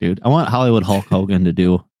sick, dude. I want Hollywood Hulk Hogan to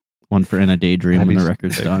do one for In a Daydream That'd when be the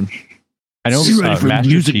record's sick. done. I know You ready for the Master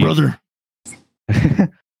music, Chief, brother?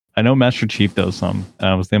 I know Master Chief does some. And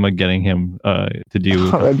I was thinking about getting him to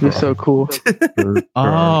do Oh, that'd be so cool. for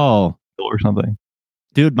Oh, or something.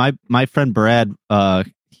 dude, my friend Brad,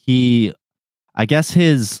 he, I guess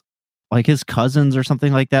his cousins or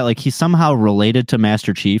something like that. Like he's somehow related to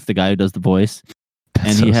Master Chief, the guy who does the voice.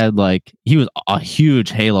 And he was a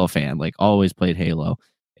huge Halo fan, like always played Halo.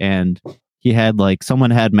 And he had like someone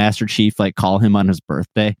had Master Chief like call him on his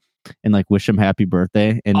birthday and like wish him happy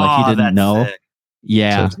birthday. And like he didn't that's know. sick.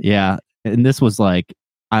 Yeah, yeah. And this was like,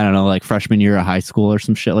 I don't know, like freshman year of high school or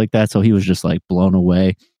some shit like that. So he was just like blown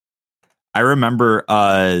away. I remember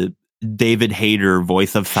David Hayter,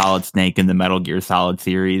 voice of Solid Snake in the Metal Gear Solid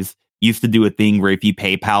series, used to do a thing where if you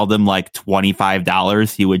PayPal'd him like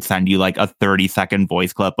 $25, he would send you like a 30-second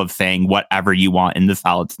voice clip of saying whatever you want in the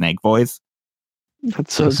Solid Snake voice.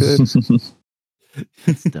 That's so good.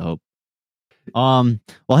 It's dope. Well,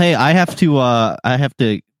 hey, I have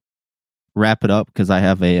to wrap it up because I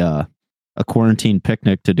have a quarantine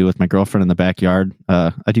picnic to do with my girlfriend in the backyard.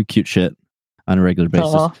 I do cute shit on a regular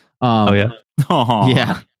basis. Aw. Oh yeah. Aw.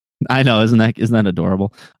 Yeah, I know. Isn't that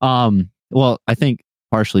adorable? Well, I think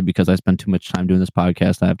partially because I spend too much time doing this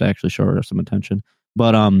podcast, I have to actually show her some attention.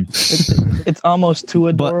 But It's almost too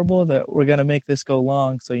adorable that we're gonna make this go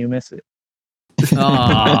long, so you miss it.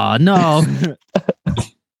 oh no.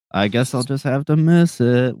 I guess I'll just have to miss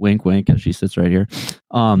it. Wink, wink, as she sits right here.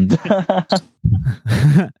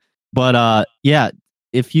 But yeah,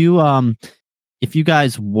 if you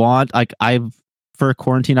guys want, like for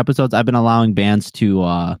quarantine episodes, I've been allowing bands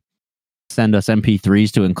to send us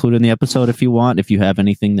MP3s to include in the episode if you want. If you have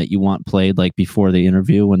anything that you want played like before the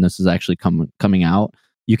interview when this is actually coming out,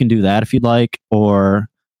 you can do that if you'd like, or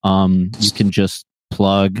you can just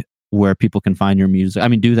plug where people can find your music. I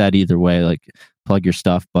mean, do that either way, like plug your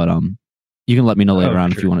stuff, but you can let me know later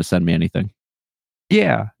on if you want to send me anything.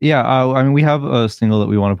 Yeah. I mean, we have a single that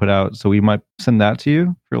we want to put out, so we might send that to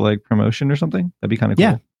you for like promotion or something. That'd be kind of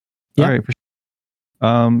cool. Yeah. All right. For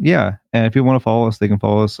sure. Yeah. And if you want to follow us, they can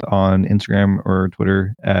follow us on Instagram or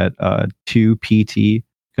Twitter at 2PT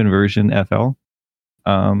Conversion FL.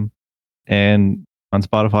 And on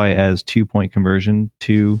Spotify as 2 Point Conversion,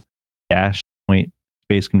 2 point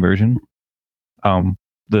space conversion.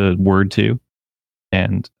 The word 2.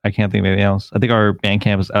 And I can't think of anything else. I think our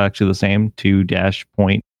Bandcamp is actually the same, 2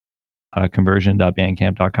 point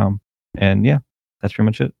conversion.bandcamp.com. And yeah, that's pretty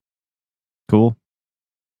much it. Cool.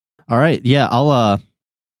 All right. Yeah, well,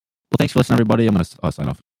 thanks for listening, everybody. I'm going to sign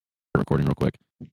off the recording real quick.